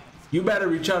somebody. You better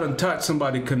reach out and touch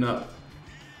somebody, Canuck.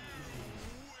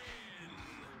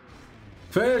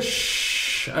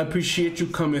 Fish, I appreciate you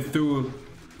coming through,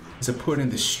 supporting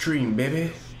the stream,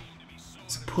 baby.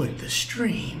 Supporting the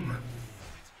stream.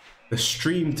 The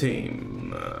stream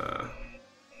team.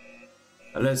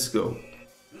 Let's go.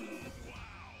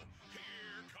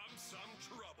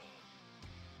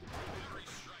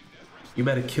 You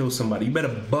better kill somebody. You better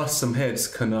bust some heads,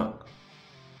 Canuck.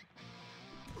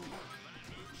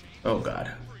 Oh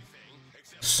God.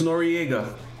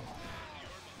 Snoriega.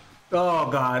 Oh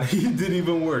God, he did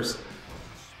even worse.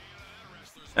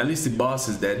 At least the boss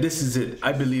is dead. This is it.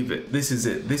 I believe it. This is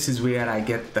it. This is where I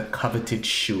get the coveted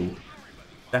shoe.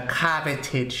 The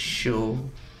coveted shoe.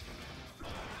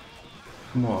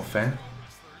 Come on, fam.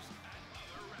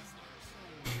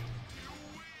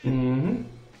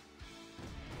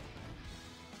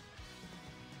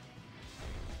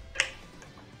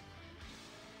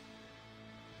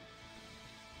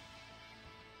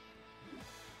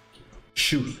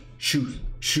 shoes, shoes,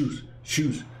 shoes,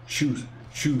 shoes, shoes,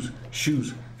 shoes,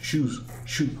 shoes, shoes,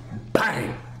 shoes,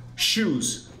 bang,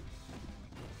 shoes.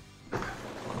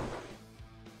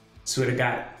 Swear to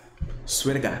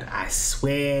God, I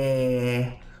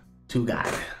swear to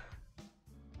God.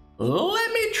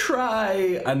 Let me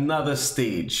try another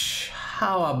stage.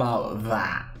 How about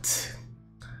that?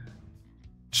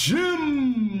 Gym.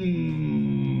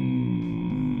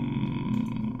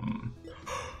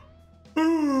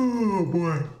 Oh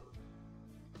boy.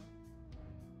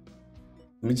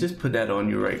 Let me just put that on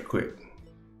you right quick.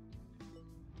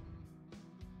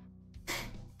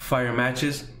 Fire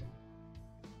matches.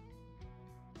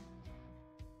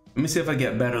 Let me see if I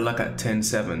get better luck at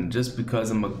 10-7, just because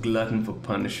I'm a glutton for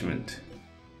punishment.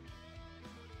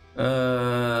 I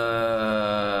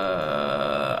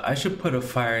should put a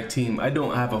fire team. I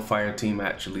don't have a fire team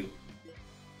actually.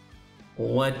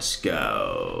 Let's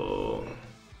go.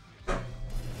 I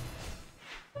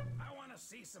want to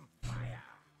see some fire.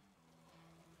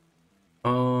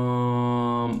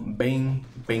 Bang,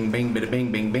 bang, bang, bada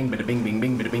bang, bang, bang, bada bing, bing,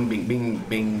 bing, bada bing, bing, bing,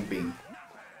 bing, bing.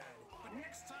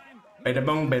 Bada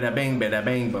bong, bada bang, bada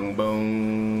bang, bong,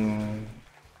 bong.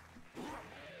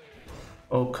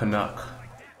 Oh, Canuck.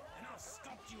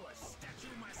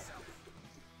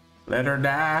 Let her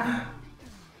die.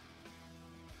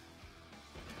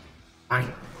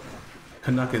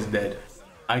 Canuck is dead.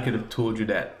 I could have told you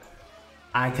that.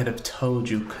 I could have told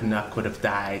you Canuck would have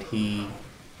died. He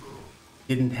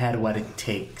didn't have what it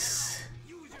takes.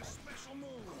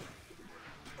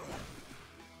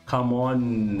 Come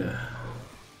on.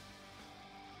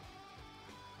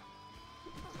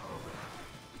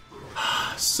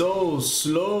 So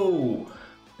slow.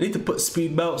 I need to put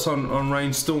speed belts on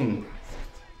Rhinestone.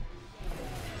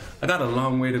 I got a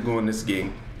long way to go in this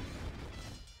game.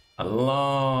 A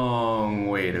long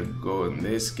way to go in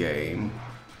this game.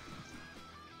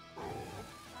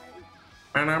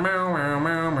 Kill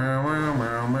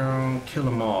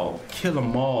them all. Kill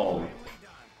them all.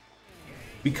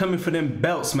 Be coming for them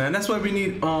belts, man. That's why we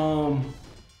need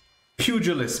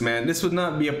pugilists, man. This would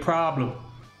not be a problem.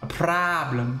 A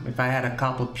problem if I had a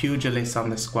couple pugilists on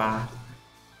the squad.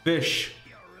 Fish,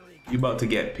 you about to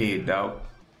get paid, dog.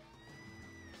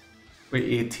 We're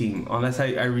 18, unless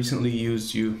I recently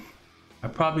used you. I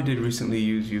probably did recently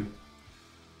use you.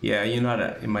 Yeah, you're not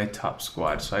in my top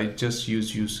squad, so I just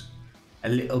used you a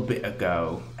little bit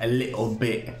ago. A little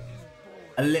bit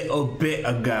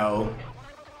ago.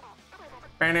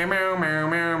 Come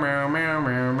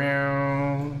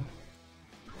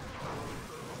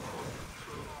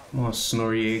on,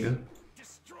 Snorriega.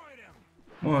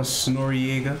 Come on,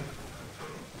 Snorriega.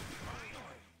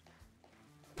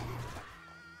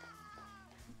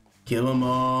 Kill them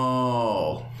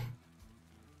all.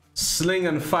 Sling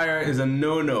and fire is a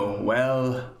no-no.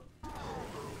 Well,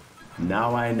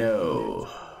 now I know.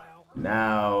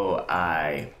 Now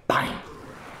I bang.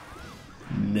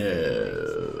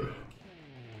 No.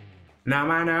 Now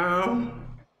I know.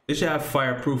 They should have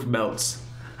fireproof belts.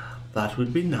 That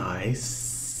would be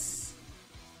nice.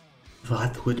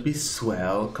 That would be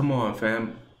swell. Come on,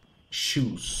 fam.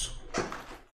 Shoes.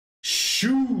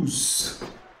 Shoes.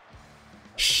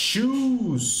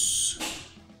 Shoes.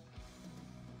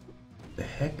 The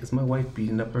heck is my wife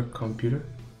beating up her computer?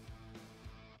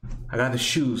 I got the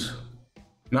shoes.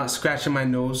 Not scratching my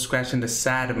nose, scratching the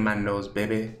side of my nose,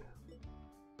 baby.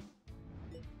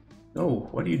 No,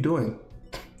 what are you doing?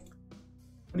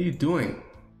 What are you doing?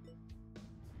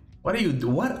 What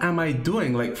am I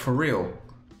doing? Like, for real?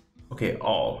 Okay,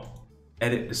 all.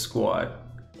 Edit the squad.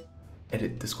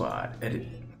 Edit the squad. Edit.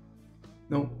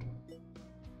 Nope.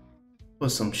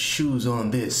 Put some shoes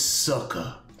on this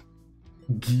sucker.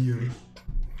 Gear.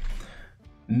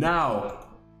 Now,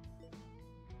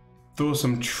 throw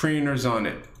some trainers on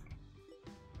it.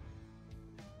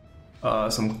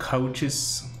 Some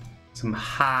coaches. Some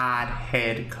hard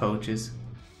head coaches.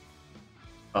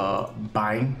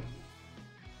 Buying.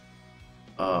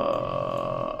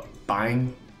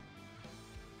 Buying.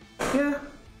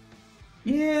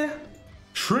 Yeah.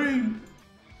 Train.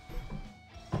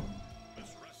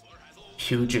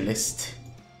 Pugilist.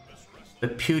 The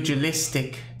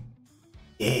pugilistic.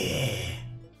 Yeah.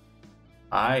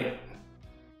 Alright. Let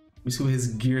me see what his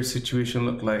gear situation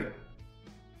looked like.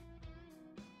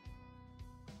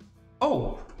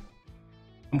 Oh.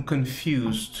 I'm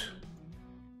confused.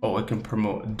 Oh, I can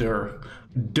promote Dur.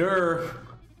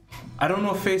 I don't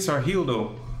know if face or heal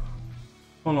though.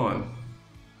 Hold on.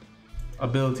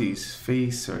 Abilities.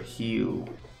 Face or heal.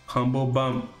 Combo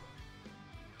bump.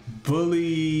 Bully.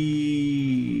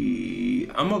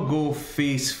 I'm gonna go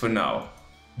face for now.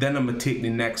 Then I'm gonna take the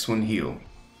next one heal.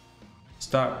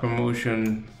 Start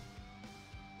promotion.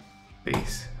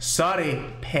 Base. Sorry,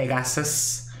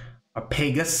 Pegasus. Or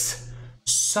Pegas.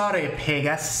 Sorry,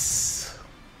 Pegas.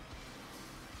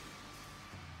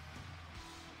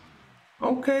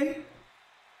 Okay.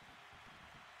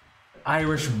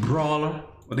 Irish brawler.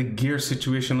 What the gear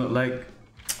situation look like?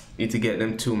 Need to get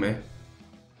them too, man.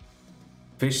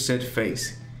 Fish said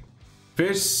face.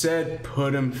 Fish said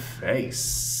put him face.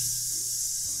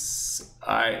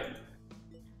 Alright.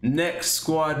 Next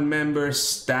squad member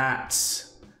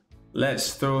stats.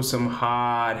 Let's throw some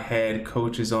hard head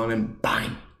coaches on him.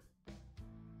 Bang.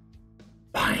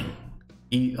 Bang.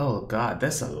 Oh god,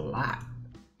 that's a lot.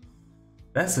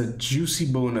 That's a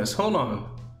juicy bonus. Hold on.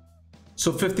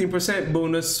 So 15%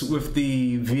 bonus with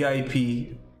the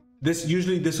VIP. This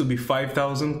would be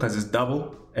 5,000 because it's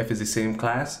double if it's the same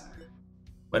class.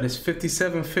 But it's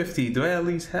 5750. Do I at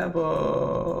least have a...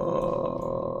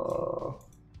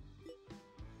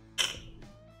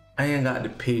 I ain't got the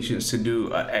patience to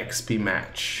do a XP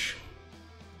match.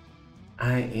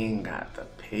 I ain't got the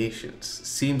patience.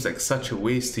 Seems like such a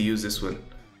waste to use this one.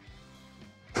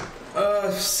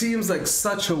 Seems like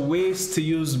such a waste to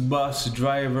use bus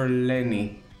driver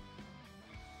Lenny.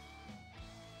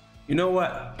 You know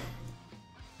what?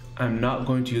 I'm not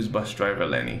going to use bus driver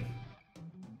Lenny.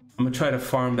 I'm gonna try to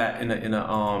farm that in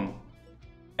a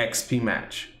XP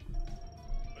match.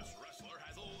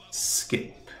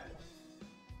 Skip.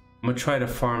 I'm gonna try to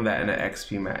farm that in an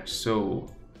XP match. So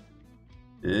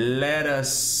let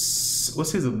us.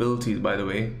 What's his abilities, by the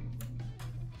way?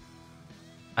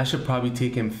 I should probably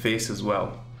take him face as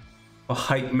well. A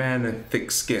hype man and thick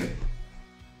skin.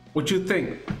 What you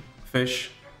think,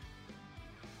 Fish?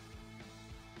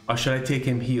 Or should I take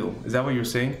him heal? Is that what you're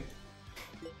saying?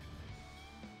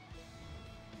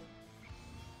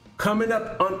 Coming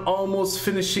up on almost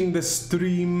finishing the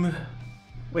stream.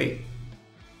 Wait.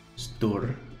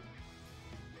 Store.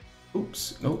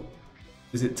 Oops, nope.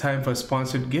 Is it time for a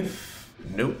sponsored gift?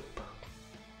 Nope.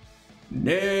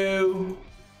 No.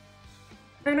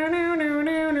 No, no, no, no,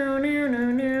 no, no, no,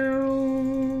 no,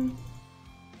 no.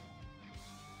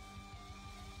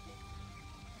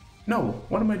 No,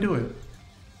 what am I doing?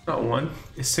 Not one,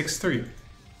 it's 6-3.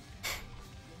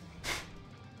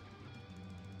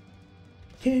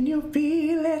 Can you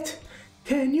feel it?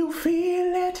 Can you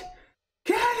feel it?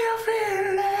 Can you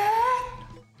feel it?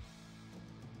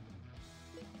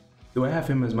 Do I have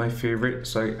him as my favorite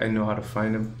so I know how to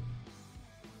find him?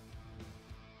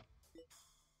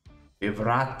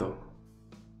 Favrato.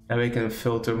 That way I can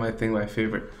filter my thing by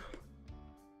favorite.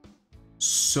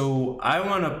 So I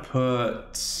want to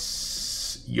put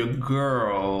your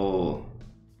girl.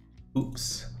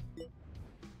 Oops.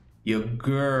 Your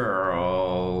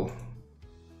girl.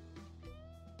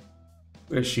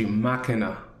 Where's she?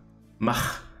 Machina.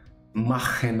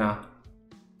 Machina.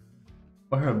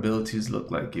 What her abilities look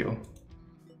like, yo.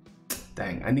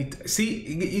 Dang, I need to see.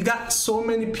 You got so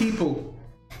many people.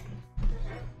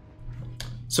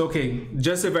 So okay,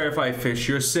 just to verify, Fish,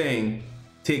 you're saying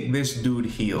take this dude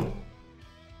heal.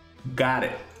 Got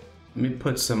it. Let me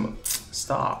put some.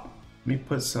 Stop. Let me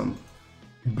put some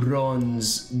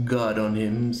bronze god on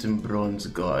him. Some bronze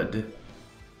god.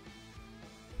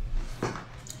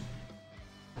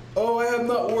 Oh, I have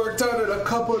not worked out in a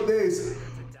couple of days.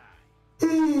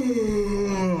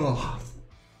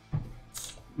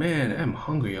 Man, I'm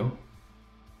hungry, yo.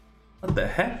 What the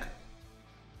heck?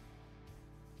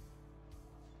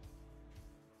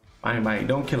 Bang, bang.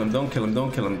 Don't kill him, don't kill him,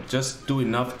 don't kill him. Just do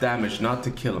enough damage not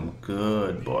to kill him.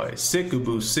 Good boy. Sick,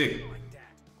 Ubu, sick.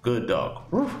 Good dog.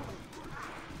 Woo.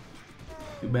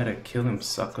 You better kill him,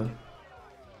 sucker.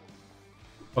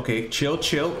 Okay, chill,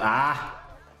 chill. Ah.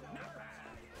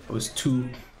 It was too.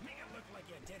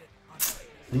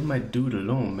 Leave my dude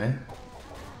alone, man.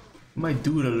 Leave my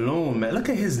dude alone, man. Look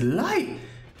at his life.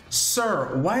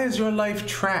 Sir, why is your life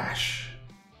trash?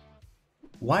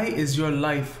 Why is your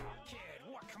life...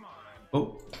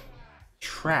 Oh,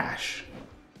 trash.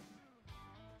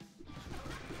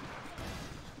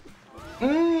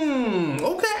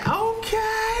 Okay,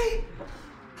 okay.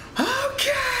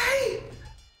 Okay.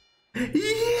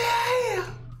 Yeah.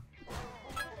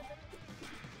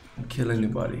 Don't kill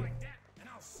anybody.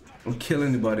 Don't kill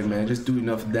anybody, man. Just do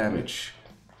enough damage.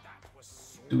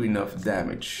 Do enough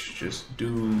damage. Just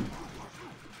do.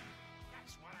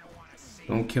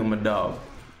 Don't kill my dog.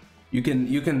 You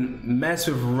can mess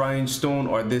with Rhinestone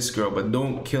or this girl, but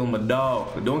don't kill my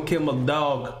dog. Don't kill my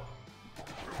dog.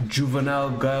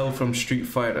 Juvenile Guile from Street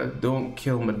Fighter. Don't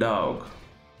kill my dog.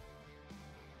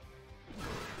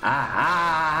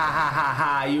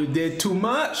 Ah, you did too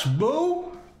much,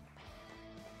 boo.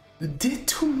 You did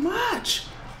too much,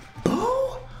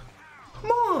 boo.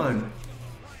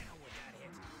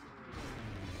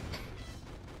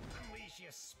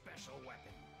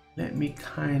 me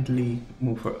kindly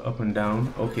move her up and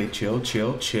down. Okay, chill,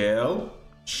 chill, chill,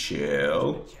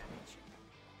 chill,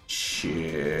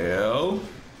 chill.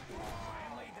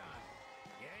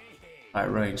 Alright,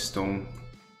 Rhinestone.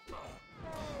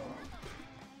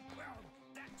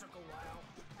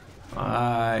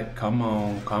 Alright, come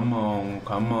on, come on,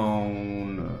 come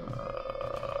on.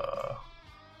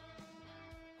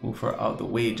 Move her out the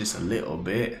way just a little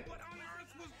bit.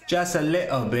 Just a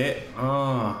little bit.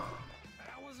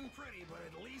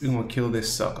 We're gonna kill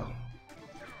this sucker.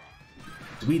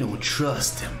 We don't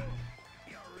trust him.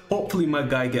 Hopefully my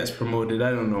guy gets promoted.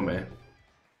 I don't know, man.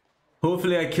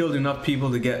 Hopefully I killed enough people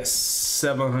to get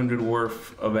 700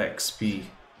 worth of XP.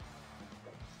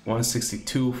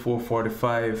 162,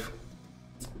 445.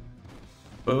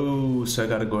 Oh, so I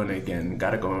gotta go in again.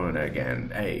 Gotta go on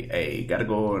again. Hey, hey, gotta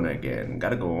go on again.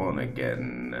 Gotta go on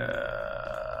again.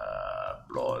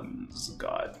 Bronze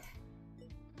God.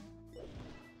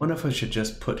 Wonder if I should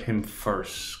just put him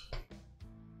first.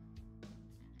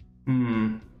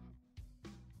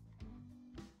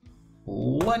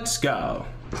 Let's go.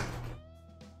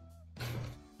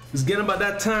 It's getting about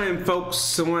that time,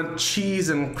 folks. I want cheese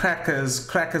and crackers.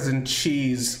 Crackers and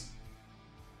cheese.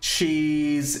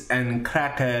 Cheese and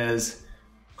crackers.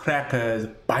 Crackers.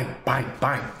 Bite, bite,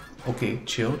 bite. Okay,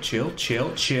 chill, chill,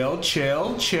 chill, chill,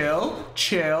 chill, chill,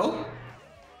 chill.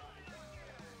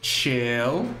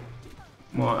 Chill.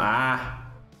 More.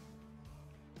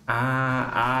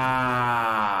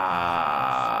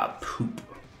 Poop.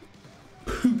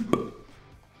 Poop.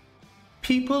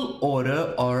 People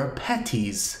order our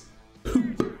patties.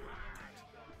 Poop.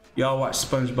 Y'all watch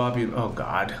SpongeBob, you. Oh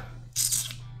God.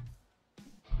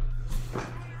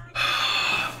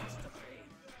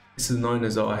 This is annoying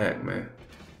as all heck, man.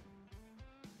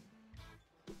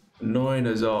 Annoying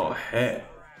as all heck.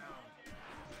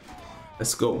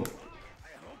 Let's go.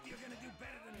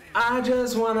 I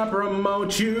just wanna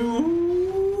promote you.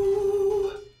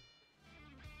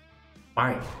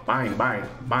 Bang, bang, bang,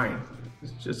 bang.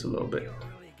 It's just a little bit.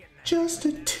 Just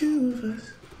the two of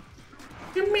us.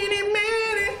 You mean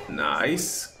it.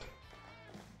 Nice.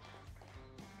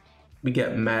 We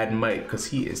get Mad Mike because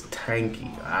he is tanky.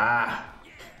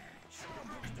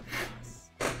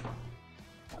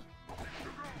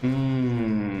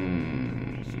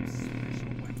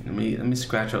 Let me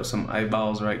scratch out some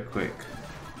eyeballs right quick.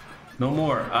 No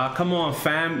more. Come on,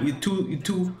 fam. You're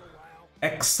too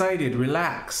excited.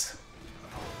 Relax.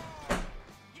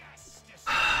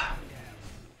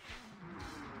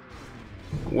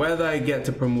 Whether I get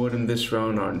to promote him this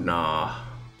round or nah,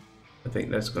 I think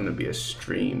that's gonna be a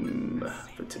stream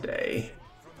for today.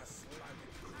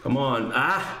 Come on.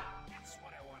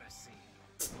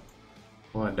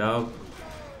 Come on, dog.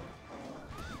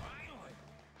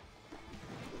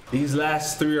 These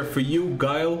last three are for you,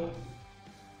 Guile.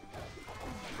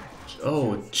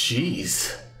 Oh,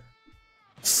 jeez.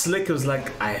 Slick was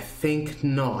like, I think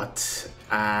not.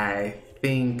 I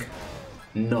think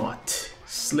not.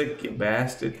 Slick, you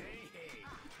bastard.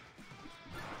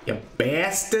 You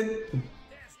bastard.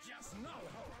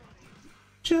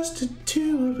 Just the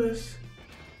two of us.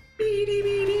 Beady,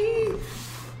 beady.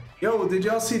 Yo, did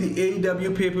y'all see the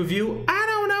AEW pay-per-view? I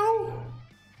don't know.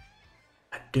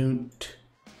 I don't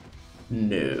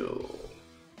know.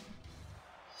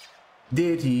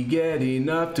 Did he get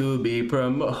enough to be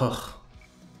promoted?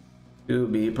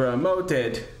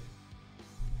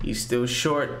 He's still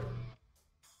short.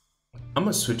 I'm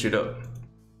gonna switch it up.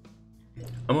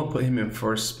 I'm gonna put him in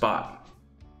first spot.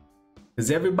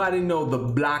 Cause everybody know the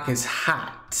block is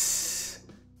hot.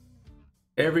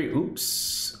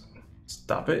 Oops.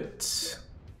 Stop it.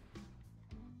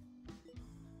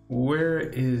 Where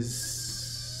is...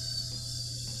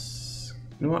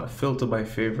 You know what? Filter by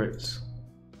favorites.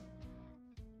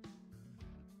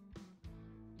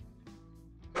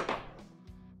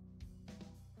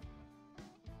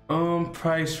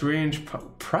 Price range.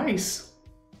 Price?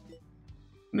 I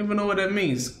don't even know what that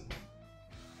means.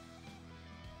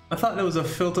 I thought there was a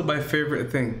filter by favorite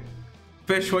thing.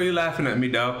 Fish, why you laughing at me,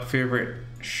 dog? Favorite.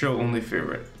 Show only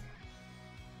favorite.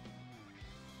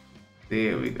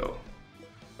 There we go.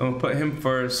 I'm gonna put him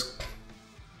first.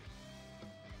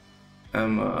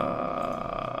 I'm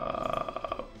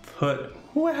put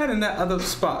who I had in that other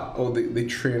spot. Oh, they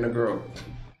train a girl.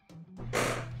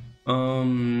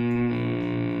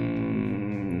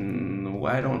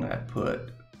 Why don't I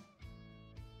put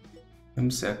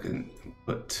him second?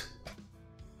 Put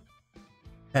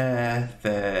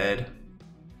third.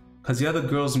 Cause the other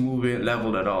girl's move ain't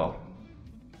leveled at all.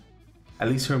 At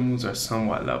least her moves are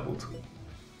somewhat leveled.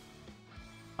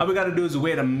 All we gotta do is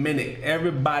wait a minute.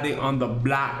 Everybody on the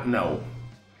block know.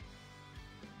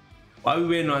 While we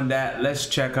waiting on that, let's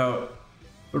check out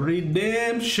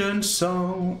Redemption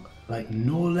Song. Like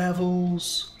no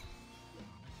levels,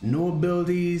 no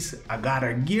abilities. I got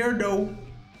a gear though.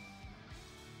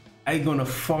 I gonna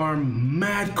farm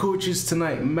mad coaches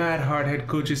tonight, mad hardhead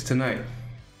coaches tonight.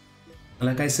 And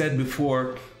like I said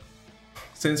before,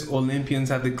 since Olympians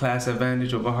have the class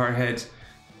advantage over hardheads,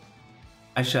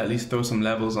 I should at least throw some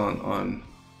levels on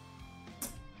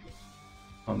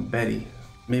Betty.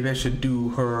 Maybe I should do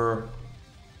her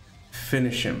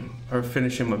finish him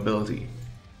ability.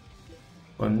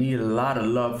 We'll need a lot of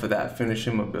love for that finish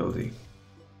him ability.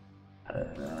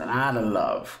 A lot of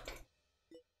love.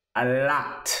 A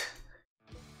lot.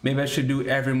 Maybe I should do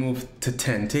every move to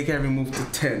 10. Take every move to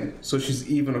 10 so she's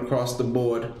even across the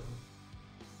board.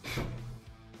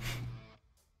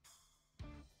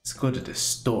 Let's go to the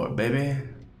store, baby.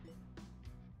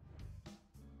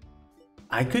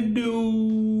 I could do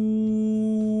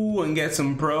and get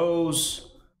some pros.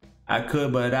 I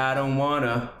could, but I don't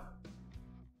wanna.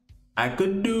 I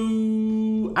could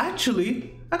do.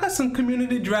 Actually, I got some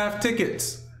community draft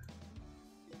tickets.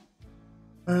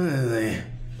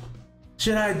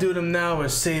 Should I do them now or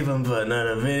save them for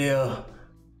another video?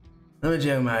 Let me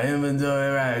check my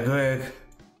inventory right quick.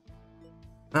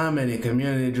 How many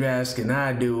community drafts can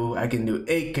I do? I can do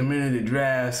 8 community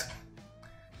drafts.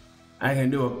 I can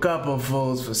do a couple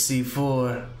fulls for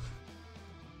C4.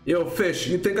 Yo, Fish,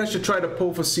 you think I should try to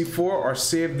pull for C4 or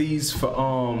save these for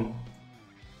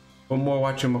more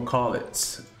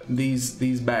whatchamacallits?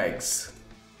 These bags.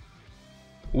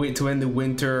 Wait till when the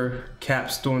winter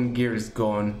capstone gear is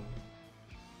gone.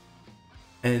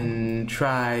 And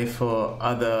try for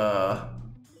other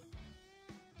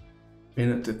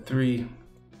up to 3.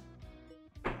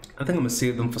 I think I'm gonna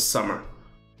save them for summer.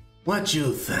 What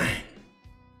you think?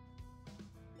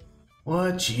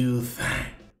 What you think?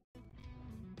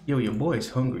 Yo, your boy's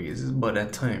hungry. It's about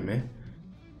that time, man.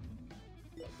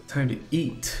 Time to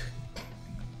eat.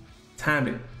 Time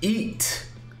to eat,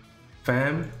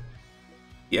 fam.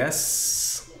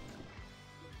 Yes.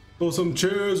 Throw some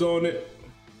chairs on it.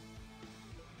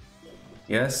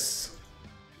 Yes.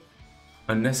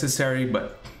 Unnecessary,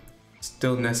 but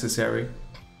still necessary.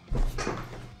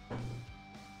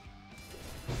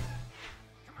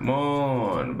 Come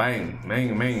on. Bang,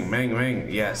 bang, bang, bang, bang.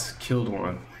 Yes, killed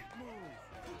one.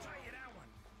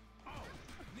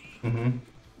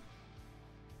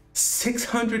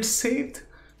 600 saved?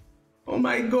 Oh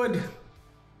my god.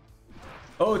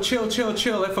 Oh, chill, chill,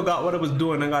 chill. I forgot what I was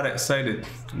doing. I got excited.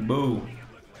 Boo.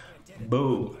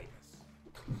 Boo.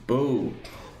 Boo.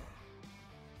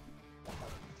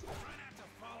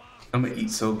 I'm gonna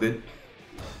eat so good.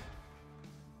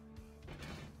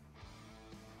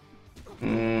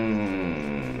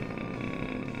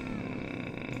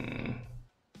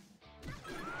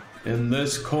 In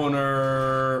this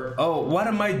corner. Oh, what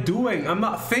am I doing? I'm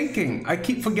not thinking. I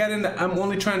keep forgetting that I'm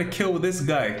only trying to kill this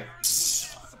guy.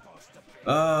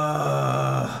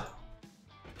 I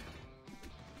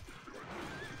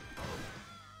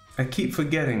keep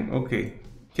forgetting. Okay.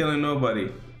 Killing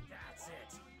nobody.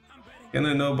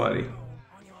 Killing nobody.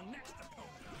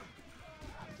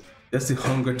 That's the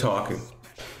hunger talking.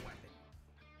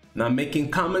 Not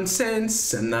making common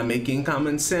sense. I'm not making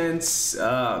common sense.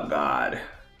 Oh god.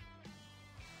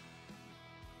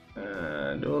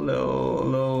 Do a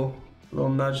little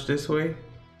nudge this way.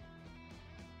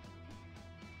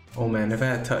 Oh man, if I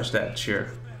had touched that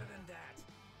chair.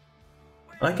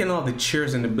 Liking all the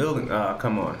chairs in the building. Ah,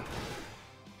 come on.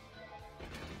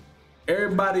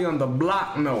 Everybody on the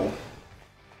block know.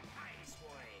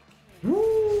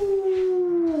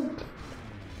 Woo!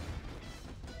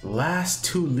 Last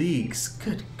 2 leagues.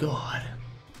 Good god.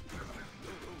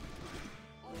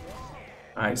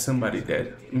 Alright, somebody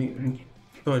dead.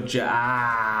 Throw a jab.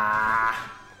 I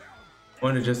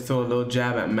want to just throw a little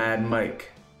jab at Mad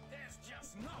Mike.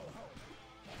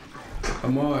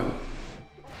 Come on.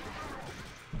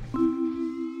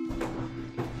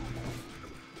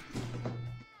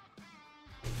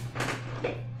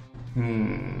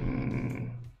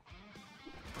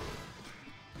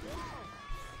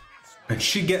 And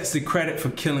she gets the credit for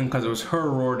killing because it was her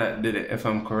roar that did it, if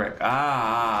I'm correct.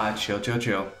 Chill, chill,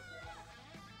 chill.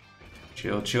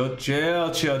 Chill, chill,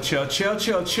 chill, chill, chill, chill,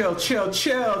 chill, chill, chill,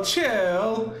 chill,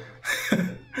 chill.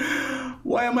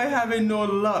 Why am I having no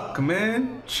luck,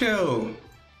 man? Chill.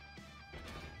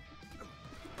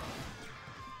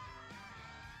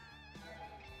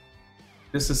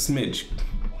 Just a smidge.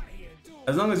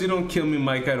 As long as you don't kill me,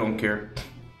 Mike, I don't care.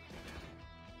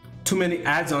 Too many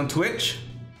ads on Twitch?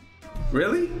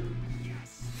 Really?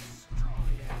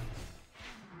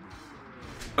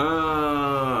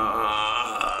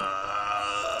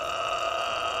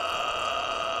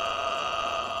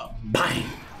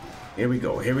 Here we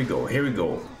go. Here we go. Here we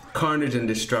go. Carnage and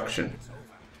destruction.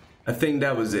 I think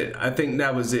that was it. I think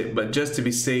that was it. But just to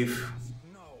be safe.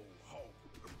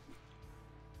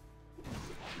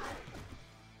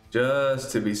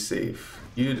 Just to be safe.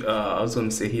 I was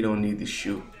gonna say he don't need the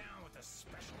shoe.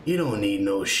 You don't need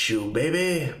no shoe,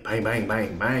 baby. Bang, bang,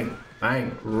 bang, bang,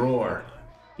 bang. Roar.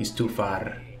 He's too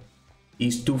far.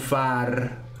 He's too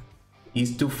far.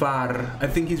 He's too far. I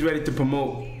think he's ready to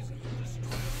promote.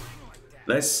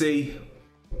 Let's see.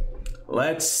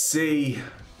 Let's see.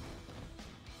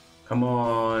 Come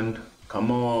on. Come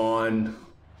on.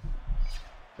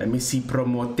 Let me see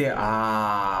promote.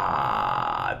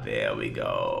 Ah, there we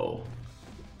go.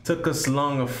 Took us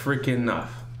long a freaking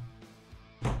enough.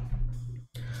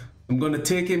 I'm gonna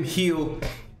take him heel.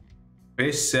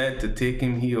 Fish said to take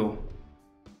him heel.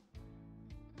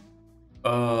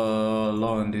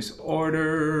 Law and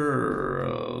disorder.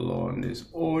 Law and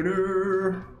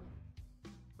disorder.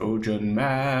 Trojan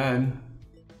man.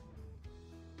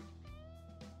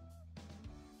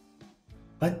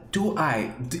 But do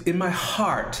I, in my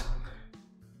heart,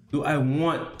 do I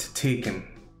want to take him?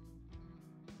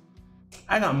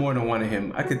 I got more than one of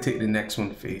him. I could take the next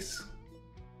one face.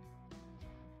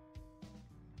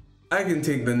 I can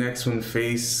take the next one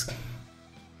face.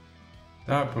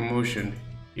 Start promotion.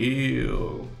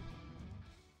 Ew.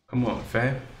 Come on,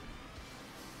 fam.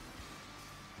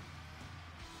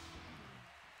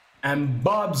 And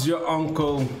Bob's your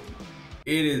uncle.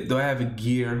 It is. Do I have a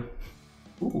gear?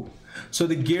 Ooh. So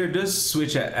the gear does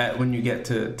switch at when you get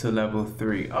to level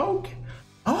 3. Okay.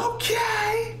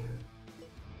 Okay.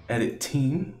 Edit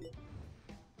team.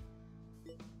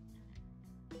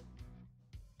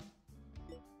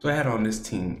 So I had on this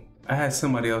team. I had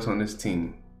somebody else on this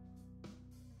team.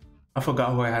 I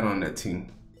forgot who I had on that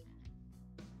team.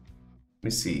 Let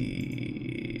me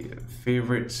see.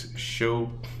 Favorites show.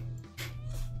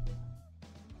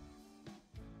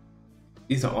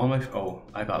 These are all my. Oh,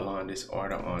 I got Law and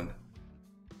Disorder on.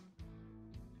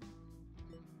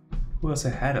 Who else I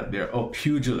had up there? Oh,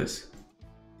 Pugilist.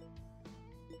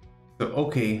 So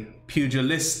okay,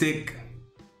 pugilistic.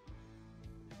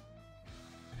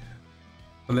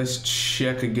 So let's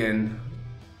check again.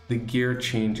 The gear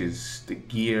changes. The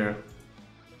gear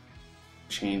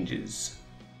changes.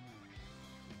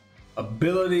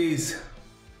 Abilities.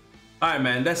 Alright,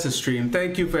 man, that's the stream.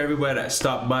 Thank you for everybody that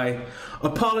stopped by.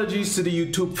 Apologies to the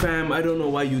YouTube fam. I don't know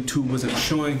why YouTube wasn't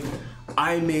showing.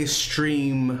 I may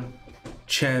stream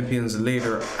champions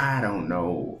later. I don't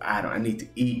know. I need to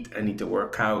eat. I need to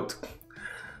work out.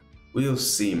 We'll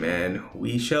see, man.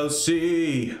 We shall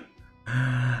see.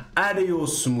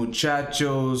 Adios,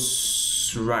 muchachos.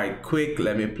 Right quick,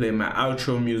 let me play my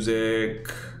outro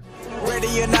music.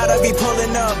 Ready or not, I'll be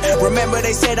pulling up. Remember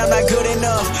they said I'm not good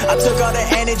enough. I took all the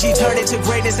energy, turned it to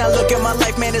greatness. Now look at my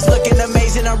life, man, it's looking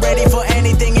amazing. I'm ready for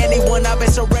anything, anyone. I've been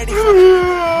so ready for